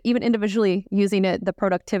it even individually using it, the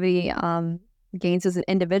productivity gains as an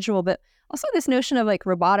individual, but also this notion of like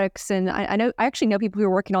robotics. And I actually know people who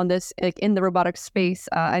are working on this like in the robotics space.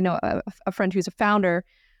 I know a friend who's a founder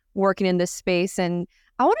working in this space, and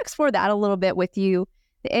I want to explore that a little bit with you.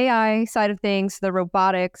 The AI side of things, the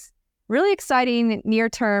robotics, really exciting near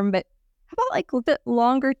term, but how about like a bit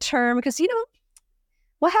longer term? Because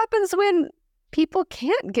what happens when people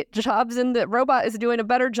can't get jobs and the robot is doing a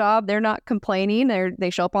better job. They're not complaining. They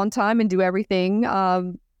show up on time and do everything.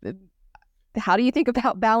 How do you think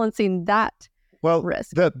about balancing that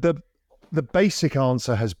risk? The basic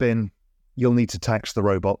answer has been you'll need to tax the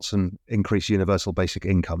robots and increase universal basic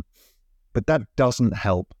income. But that doesn't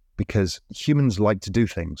help because humans like to do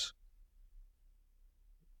things.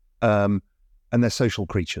 And they're social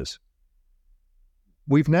creatures.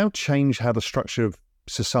 We've now changed how the structure of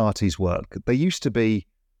societies work. They used to be,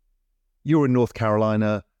 you're in North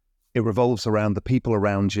Carolina, it revolves around the people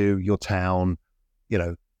around you, your town,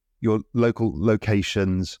 your local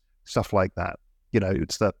locations, stuff like that.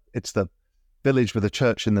 It's the village with a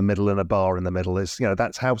church in the middle and a bar in the middle.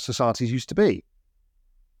 That's how societies used to be.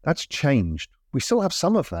 That's changed. We still have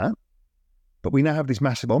some of that, but we now have these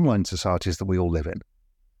massive online societies that we all live in,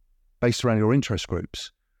 based around your interest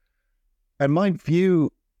groups. And my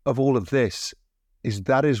view of all of this is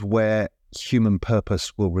that is where human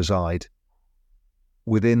purpose will reside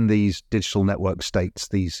within these digital network states,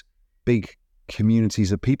 these big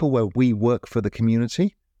communities of people where we work for the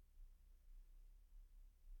community.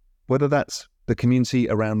 Whether that's the community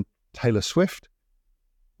around Taylor Swift,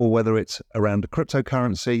 or whether it's around a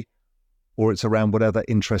cryptocurrency, or it's around whatever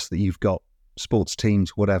interest that you've got, sports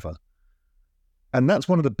teams, whatever. And that's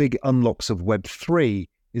one of the big unlocks of Web3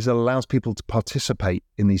 is it allows people to participate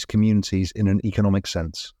in these communities in an economic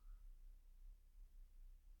sense.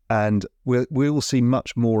 And we will see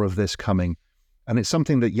much more of this coming. And it's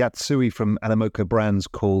something that Yatsui from Animoca Brands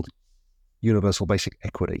called universal basic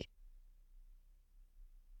equity.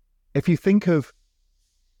 If you think of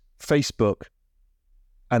Facebook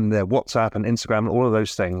and their WhatsApp and Instagram and all of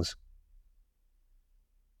those things,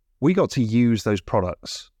 we got to use those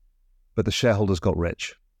products, but the shareholders got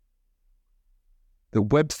rich. The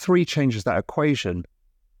Web3 changes that equation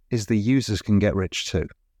is the users can get rich too.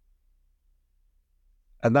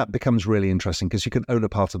 And that becomes really interesting because you can own a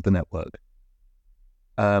part of the network.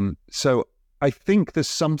 So I think there's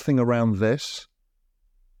something around this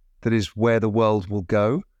that is where the world will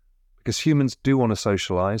go, because humans do want to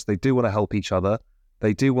socialize. They do want to help each other.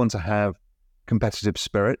 They do want to have competitive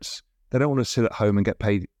spirits. They don't want to sit at home and get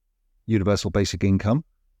paid universal basic income.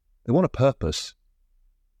 They want a purpose.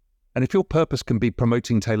 And if your purpose can be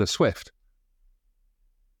promoting Taylor Swift,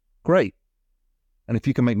 great. And if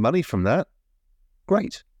you can make money from that,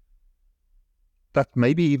 great. That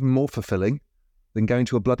may be even more fulfilling than going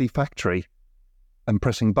to a bloody factory and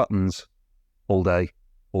pressing buttons all day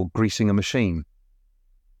or greasing a machine.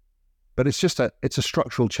 But it's a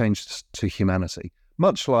structural change to humanity.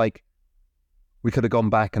 Much like we could have gone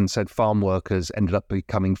back and said farm workers ended up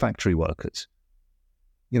becoming factory workers.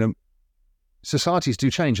 Societies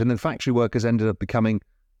do change, and then factory workers ended up becoming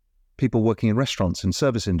people working in restaurants and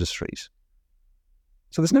service industries.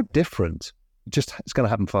 So there's no difference. It's going to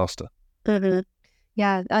happen faster. Mm-hmm.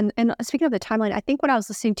 Yeah, and speaking of the timeline, I think when I was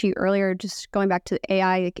listening to you earlier, just going back to the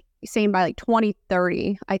AI, saying by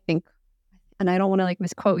 2030, I think, and I don't want to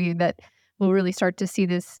misquote you, that we'll really start to see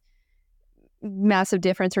this massive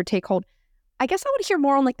difference or take hold. I guess I want to hear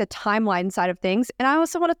more on the timeline side of things, and I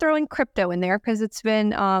also want to throw in crypto in there because it's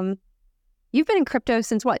been you've been in crypto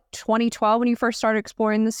since 2012 when you first started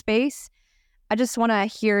exploring the space. I just want to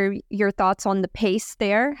hear your thoughts on the pace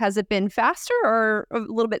there. Has it been faster or a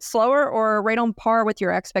little bit slower or right on par with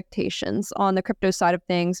your expectations on the crypto side of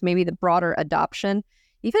things, maybe the broader adoption?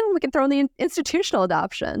 Even we can throw in the institutional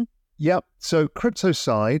adoption. Yep. So crypto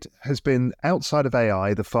side has been, outside of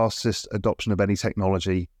AI, the fastest adoption of any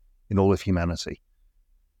technology in all of humanity.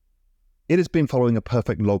 It has been following a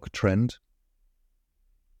perfect log trend.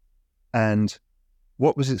 And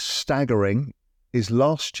what was staggering is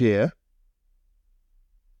last year,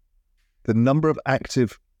 the number of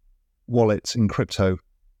active wallets in crypto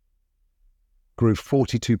grew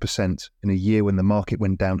 42% in a year when the market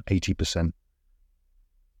went down 80%.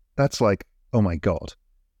 That's oh my God.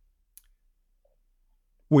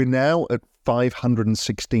 We're now at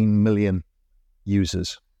 516 million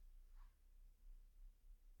users.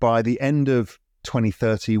 By the end of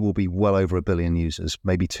 2030, we'll be well over 1 billion users,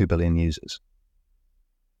 maybe 2 billion users.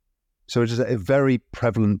 So it is a very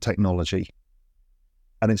prevalent technology,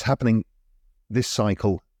 and it's happening this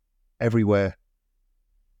cycle everywhere,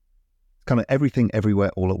 kind of everything everywhere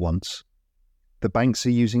all at once. The banks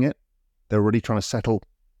are using it. They're already trying to settle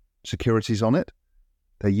securities on it.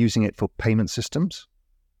 They're using it for payment systems.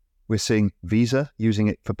 We're seeing Visa using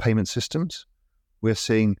it for payment systems. We're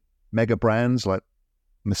seeing mega brands like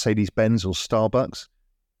Mercedes-Benz or Starbucks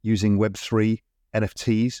using Web3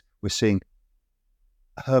 NFTs. We're seeing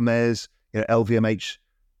Hermes, LVMH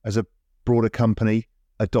as a broader company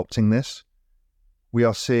adopting this. We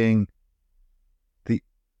are seeing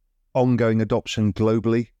ongoing adoption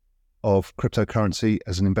globally of cryptocurrency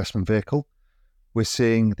as an investment vehicle. We're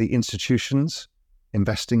seeing the institutions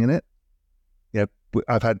investing in it.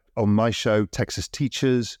 I've had on my show Texas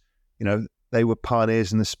teachers, they were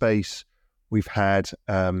pioneers in the space. We've had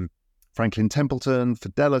Franklin Templeton,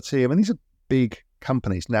 Fidelity. I mean, these are big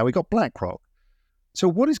companies. Now we've got BlackRock. So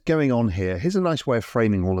what is going on here? Here's a nice way of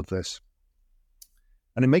framing all of this.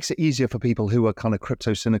 And it makes it easier for people who are kind of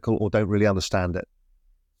crypto cynical or don't really understand it.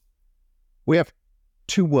 We have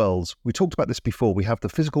two worlds. We talked about this before. We have the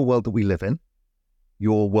physical world that we live in,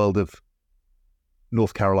 your world of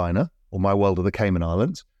North Carolina, or my world of the Cayman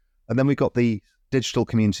Islands. And then we've got the digital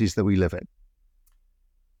communities that we live in.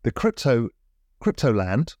 The crypto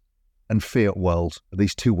land and fiat world are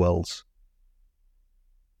these two worlds.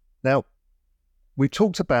 Now, we've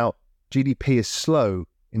talked about GDP is slow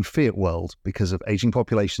in fiat world because of aging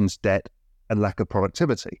populations, debt, and lack of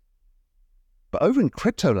productivity. But over in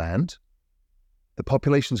crypto land, the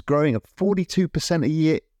population's growing at 42% a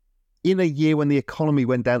year in a year when the economy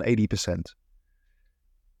went down 80%.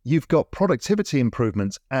 You've got productivity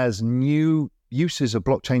improvements as new uses of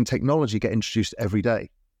blockchain technology get introduced every day.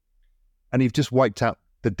 And you've just wiped out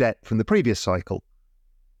the debt from the previous cycle.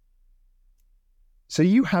 So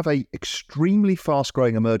you have a extremely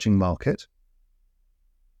fast-growing emerging market.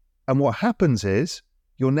 And what happens is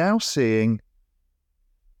you're now seeing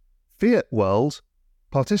fiat world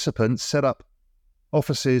participants set up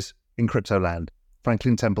offices in crypto land.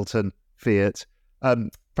 Franklin Templeton, Fiat,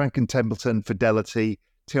 Franklin Templeton, Fidelity,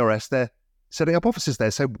 TRS, they're setting up offices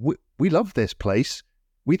there. So we love this place.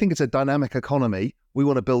 We think it's a dynamic economy. We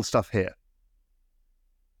want to build stuff here.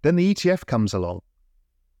 Then the ETF comes along.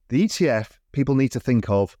 The ETF, people need to think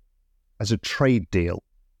of as a trade deal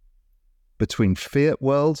between fiat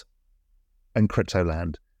world and crypto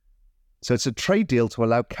land. So it's a trade deal to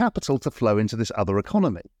allow capital to flow into this other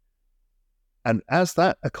economy. And as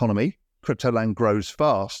that economy, crypto land, grows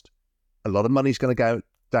fast, a lot of money is going to go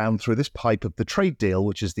down through this pipe of the trade deal,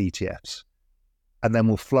 which is the ETFs, and then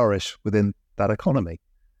will flourish within that economy.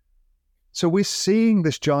 So we're seeing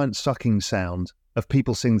this giant sucking sound of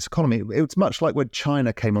people seeing this economy. It's much like when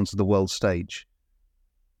China came onto the world stage.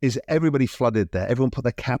 Is everybody flooded there? Everyone put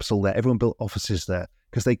their capital there. Everyone built offices there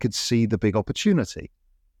because they could see the big opportunity.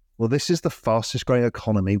 Well, this is the fastest growing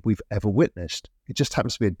economy we've ever witnessed. It just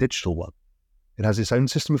happens to be a digital one. It has its own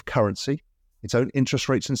system of currency, its own interest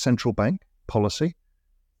rates and central bank policy.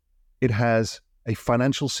 It has a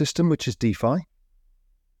financial system, which is DeFi.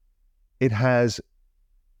 It has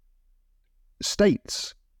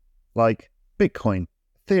states like Bitcoin,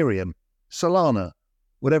 Ethereum, Solana,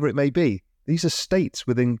 whatever it may be. These are states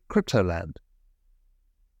within crypto land.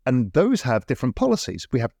 And those have different policies.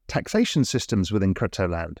 We have taxation systems within crypto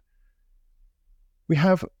land. We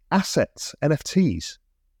have assets, NFTs,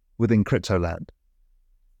 within crypto land.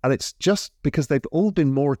 And it's just because they've all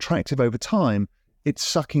been more attractive over time, it's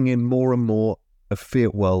sucking in more and more of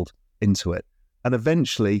fiat world into it. And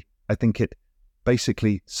eventually, I think it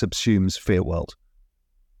basically subsumes fiat world.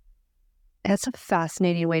 That's a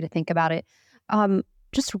fascinating way to think about it.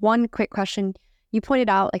 Just one quick question. You pointed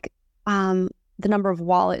out the number of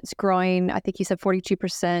wallets growing, I think you said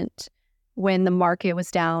 42% when the market was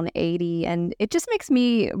down 80. And it just makes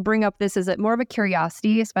me bring up this as more of a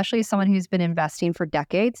curiosity, especially as someone who's been investing for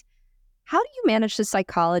decades. How do you manage the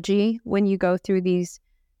psychology when you go through these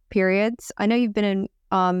periods? I know you've been in,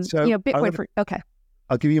 Bitcoin okay.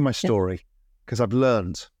 I'll give you my story because I've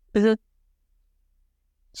learned. Mm-hmm.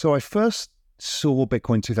 So I first saw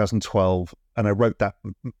Bitcoin 2012 and I wrote that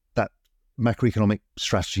macroeconomic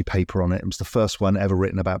strategy paper on it. It was the first one ever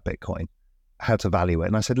written about Bitcoin, how to value it.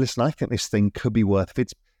 And I said, listen, I think this thing could be worth,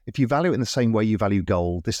 if you value it in the same way you value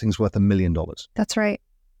gold, this thing's worth $1 million. That's right.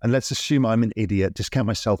 And let's assume I'm an idiot, discount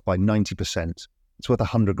myself by 90%. It's worth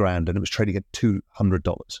 $100,000 and it was trading at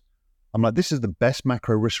 $200. I'm like, this is the best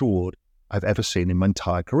macro risk reward I've ever seen in my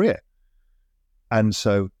entire career. And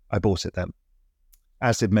so I bought it then,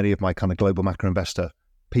 as did many of my kind of global macro investor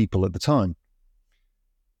people at the time.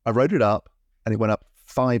 I wrote it up and it went up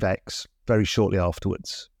 5x very shortly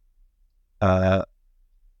afterwards. And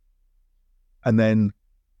then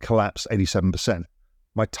collapsed 87%.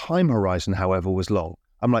 My time horizon, however, was long.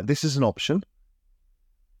 I'm like, this is an option.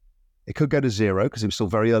 It could go to zero because it was still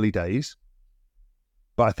very early days,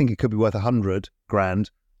 but I think it could be worth $100,000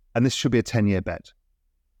 and this should be a 10-year bet.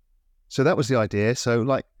 So that was the idea. So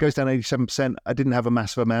goes down 87%. I didn't have a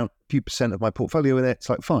massive amount, a few percent of my portfolio in it. It's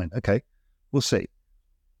like, fine, okay, we'll see.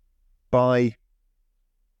 By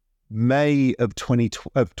May of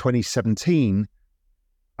 2017,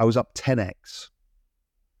 I was up 10x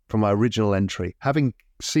from my original entry, having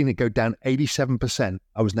seen it go down 87%.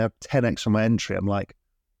 I was now 10x on my entry. I'm like,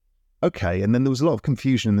 okay. And then there was a lot of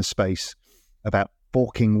confusion in the space about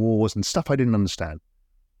forking wars and stuff I didn't understand.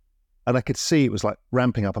 And I could see it was like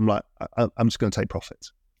ramping up. I'm like, I'm just going to take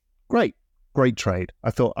profits. Great trade.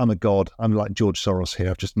 I thought, I'm a god. I'm like George Soros here.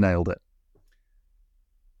 I've just nailed it.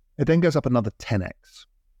 It then goes up another 10x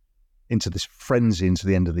into this frenzy into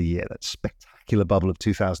the end of the year, that spectacular bubble of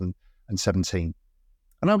 2017.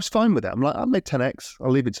 And I was fine with it. I'm like, I made 10x.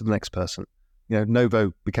 I'll leave it to the next person. You know,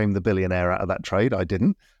 Novo became the billionaire out of that trade. I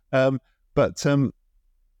didn't. And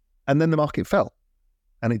then the market fell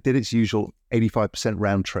and it did its usual 85%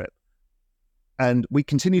 round trip. And we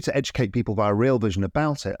continued to educate people via Real Vision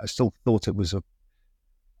about it. I still thought it was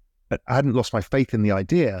I hadn't lost my faith in the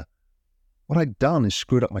idea. What I'd done is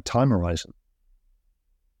screwed up my time horizon.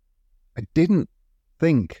 I didn't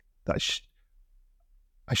think that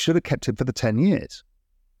I should have kept it for the 10 years,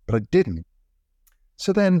 but I didn't.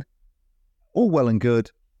 So then, all well and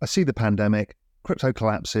good, I see the pandemic, crypto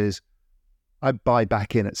collapses, I buy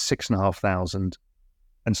back in at 6,500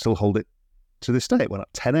 and still hold it to this day. It went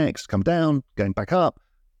up 10x, come down, going back up.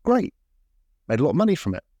 Great. Made a lot of money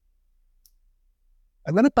from it.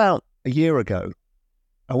 And then about a year ago,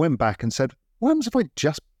 I went back and said, what happens if I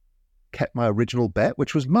just kept my original bet,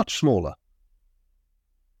 which was much smaller?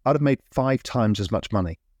 I'd have made 5 times as much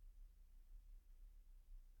money.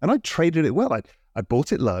 And I traded it well. I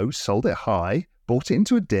bought it low, sold it high, bought it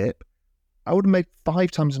into a dip. I would have made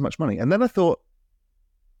 5 times as much money. And then I thought,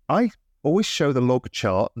 I always show the log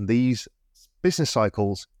chart and these business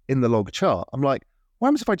cycles in the log chart. I'm like, what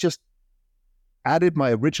happens if I just added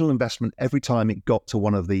my original investment every time it got to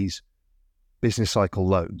one of these business cycle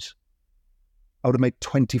lows? I would have made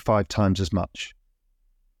 25 times as much.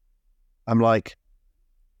 I'm like,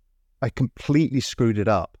 I completely screwed it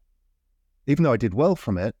up, even though I did well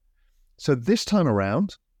from it. So this time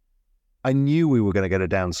around, I knew we were going to get a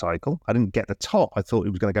down cycle. I didn't get the top. I thought it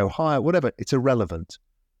was going to go higher, whatever. It's irrelevant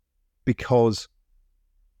because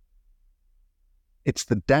it's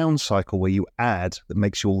the down cycle where you add that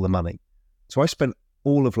makes you all the money. So I spent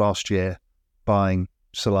all of last year buying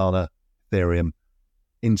Solana, Ethereum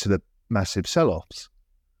into the massive sell-offs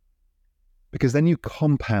because then you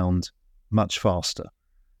compound much faster.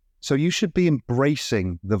 So you should be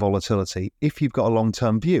embracing the volatility if you've got a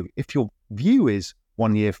long-term view. If your view is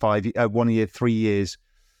 1 year, 1 year, 3 years,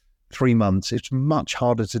 3 months, it's much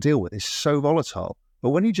harder to deal with. It's so volatile. But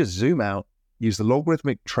when you just zoom out, use the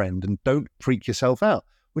logarithmic trend and don't freak yourself out,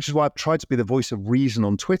 which is why I've tried to be the voice of reason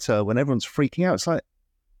on Twitter when everyone's freaking out. It's like,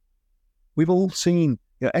 we've all seen,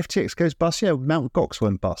 FTX goes bust. Yeah, Mt. Gox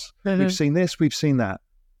went bust. Mm-hmm. We've seen this, we've seen that.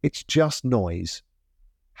 It's just noise.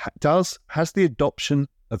 Has the adoption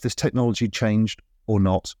of this technology changed or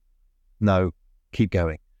not? No, keep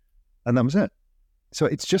going. And that was it. So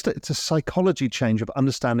it's a psychology change of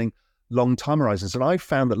understanding long time horizons. And I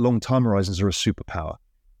found that long time horizons are a superpower.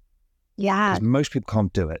 Yeah. Because most people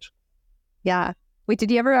can't do it. Yeah. Wait,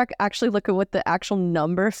 did you ever actually look at what the actual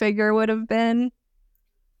number figure would have been?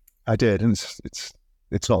 I did, and it's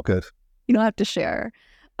not good. You don't have to share.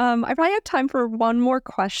 I probably have time for one more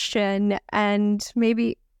question, and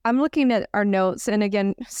maybe I'm looking at our notes, and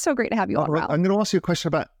again, so great to have you on, Raoul. I'm going to ask you a question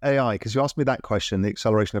about AI, because you asked me that question, the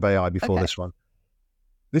acceleration of AI before this one.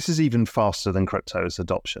 This is even faster than crypto's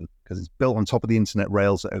adoption, because it's built on top of the internet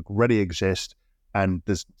rails that already exist, and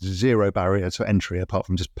there's zero barrier to entry apart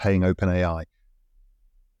from just paying OpenAI.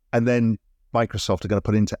 And then Microsoft are going to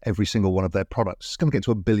put into every single one of their products. It's going to get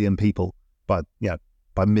to 1 billion people by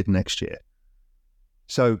mid next year.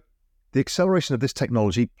 So the acceleration of this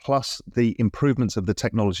technology plus the improvements of the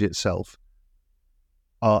technology itself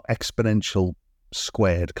are exponential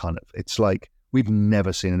squared kind of. It's like we've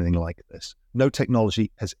never seen anything like this. No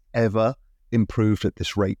technology has ever improved at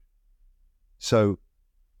this rate. So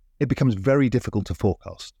it becomes very difficult to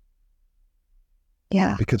forecast.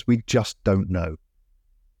 Yeah. Because we just don't know.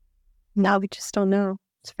 No, we just don't know.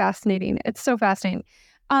 It's fascinating. It's so fascinating.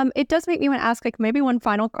 It does make me want to ask maybe one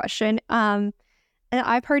final question. And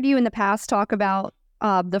I've heard you in the past talk about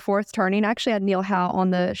the fourth turning. I actually had Neil Howe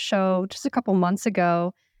on the show just a couple months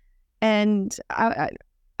ago. And I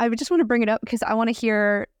just want to bring it up because I want to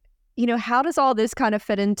hear, how does all this kind of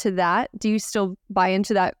fit into that? Do you still buy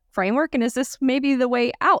into that framework? And is this maybe the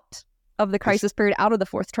way out of the crisis period, out of the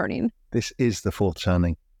fourth turning? This is the fourth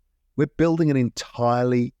turning. We're building an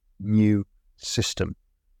entirely new system.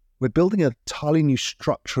 We're building an entirely new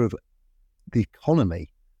structure of the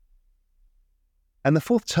economy. And the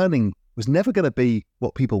fourth turning was never going to be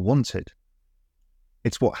what people wanted.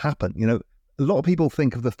 It's what happened. A lot of people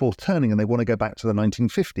think of the fourth turning and they want to go back to the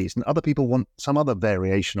 1950s, and other people want some other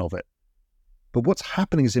variation of it. But what's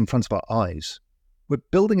happening is in front of our eyes. We're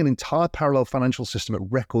building an entire parallel financial system at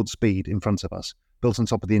record speed in front of us, built on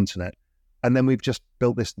top of the internet. And then we've just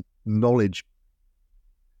built this knowledge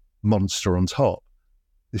monster on top,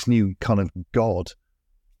 this new kind of God.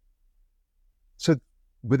 So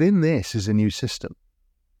within this is a new system.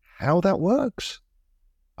 How that works,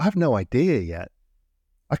 I have no idea yet.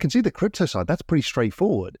 I can see the crypto side, that's pretty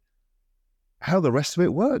straightforward. How the rest of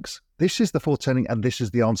it works, this is the fourth turning and this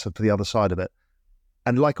is the answer for the other side of it.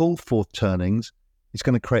 And like all fourth turnings, it's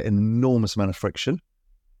going to create an enormous amount of friction,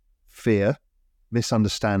 fear,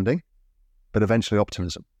 misunderstanding, but eventually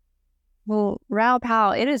optimism. Well, Raoul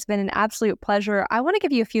Pal, it has been an absolute pleasure. I want to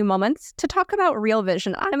give you a few moments to talk about Real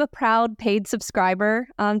Vision. I'm a proud paid subscriber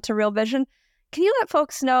to Real Vision. Can you let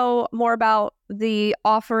folks know more about the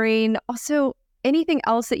offering? Also, anything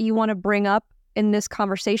else that you want to bring up in this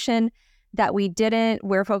conversation that we didn't,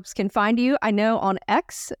 where folks can find you? I know on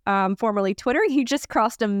X, formerly Twitter, you just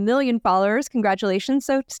crossed 1 million followers. Congratulations.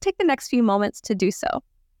 So just take the next few moments to do so.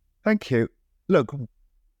 Thank you. Look,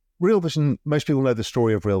 Real Vision, most people know the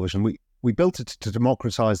story of Real Vision. We built it to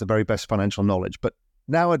democratize the very best financial knowledge. But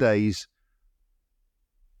nowadays,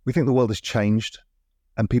 we think the world has changed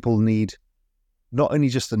and people need not only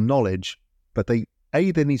just the knowledge, but they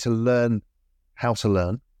need to learn how to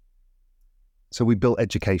learn. So we built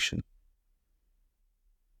education.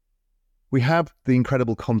 We have the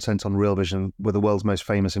incredible content on Real Vision with the world's most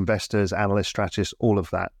famous investors, analysts, strategists, all of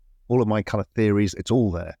that. All of my kind of theories, it's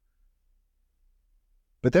all there.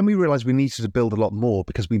 But then we realized we needed to build a lot more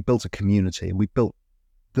because we built a community and we built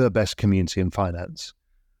the best community in finance.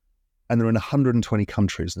 And they're in 120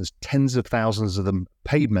 countries. And there's tens of thousands of them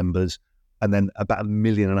paid members and then about 1.5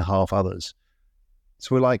 million others.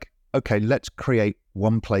 So we're like, okay, let's create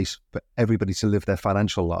one place for everybody to live their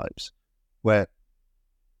financial lives where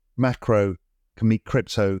macro can meet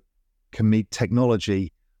crypto, can meet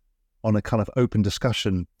technology on a kind of open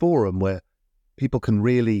discussion forum where people can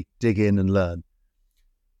really dig in and learn.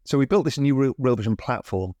 So we built this new Real Vision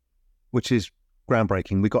platform, which is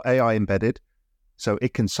groundbreaking. We've got AI embedded, so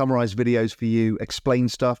it can summarize videos for you, explain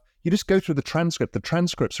stuff. You just go through the transcript. The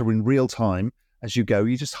transcripts are in real time as you go.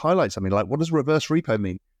 You just highlight something like, what does reverse repo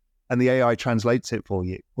mean? And the AI translates it for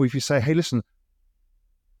you. Or if you say, hey, listen,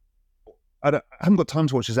 I haven't got time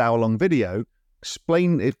to watch this hour-long video.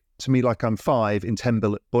 Explain it to me like I'm 5 in 10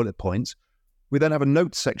 bullet points. We then have a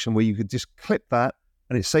notes section where you could just clip that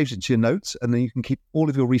and it saves it to your notes, and then you can keep all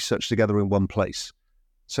of your research together in one place.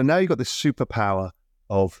 So now you've got this superpower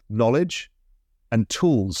of knowledge and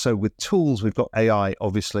tools. So with tools, we've got AI,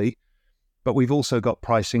 obviously, but we've also got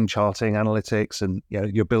pricing, charting, analytics, and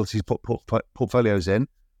your ability to put portfolios in.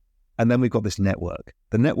 And then we've got this network.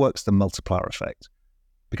 The network's the multiplier effect,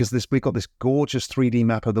 because we've got this gorgeous 3D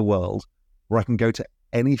map of the world where I can go to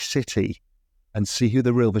any city and see who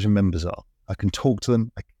the Real Vision members are. I can talk to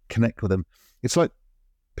them, I can connect with them. It's like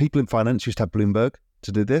people in finance used to have Bloomberg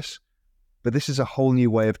to do this, but this is a whole new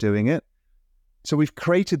way of doing it. So we've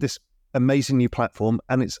created this amazing new platform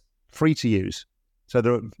and it's free to use. So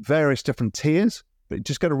there are various different tiers, but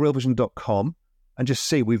just go to realvision.com and just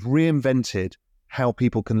see we've reinvented how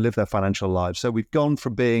people can live their financial lives. So we've gone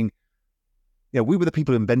from being, we were the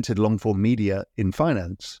people who invented long-form media in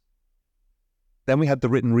finance. Then we had the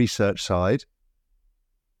written research side.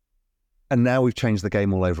 And now we've changed the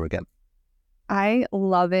game all over again. I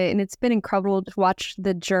love it. And it's been incredible to watch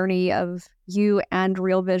the journey of you and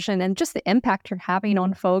Real Vision and just the impact you're having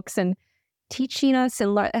on folks and teaching us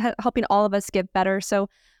and helping all of us get better. So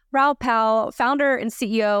Raoul Pal, founder and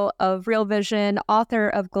CEO of Real Vision, author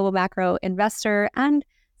of Global Macro Investor, and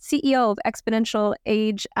CEO of Exponential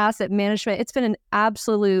Age Asset Management. It's been an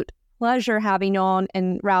absolute pleasure having you on.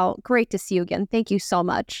 And Raoul, great to see you again. Thank you so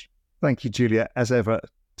much. Thank you, Julia. As ever,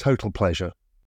 total pleasure.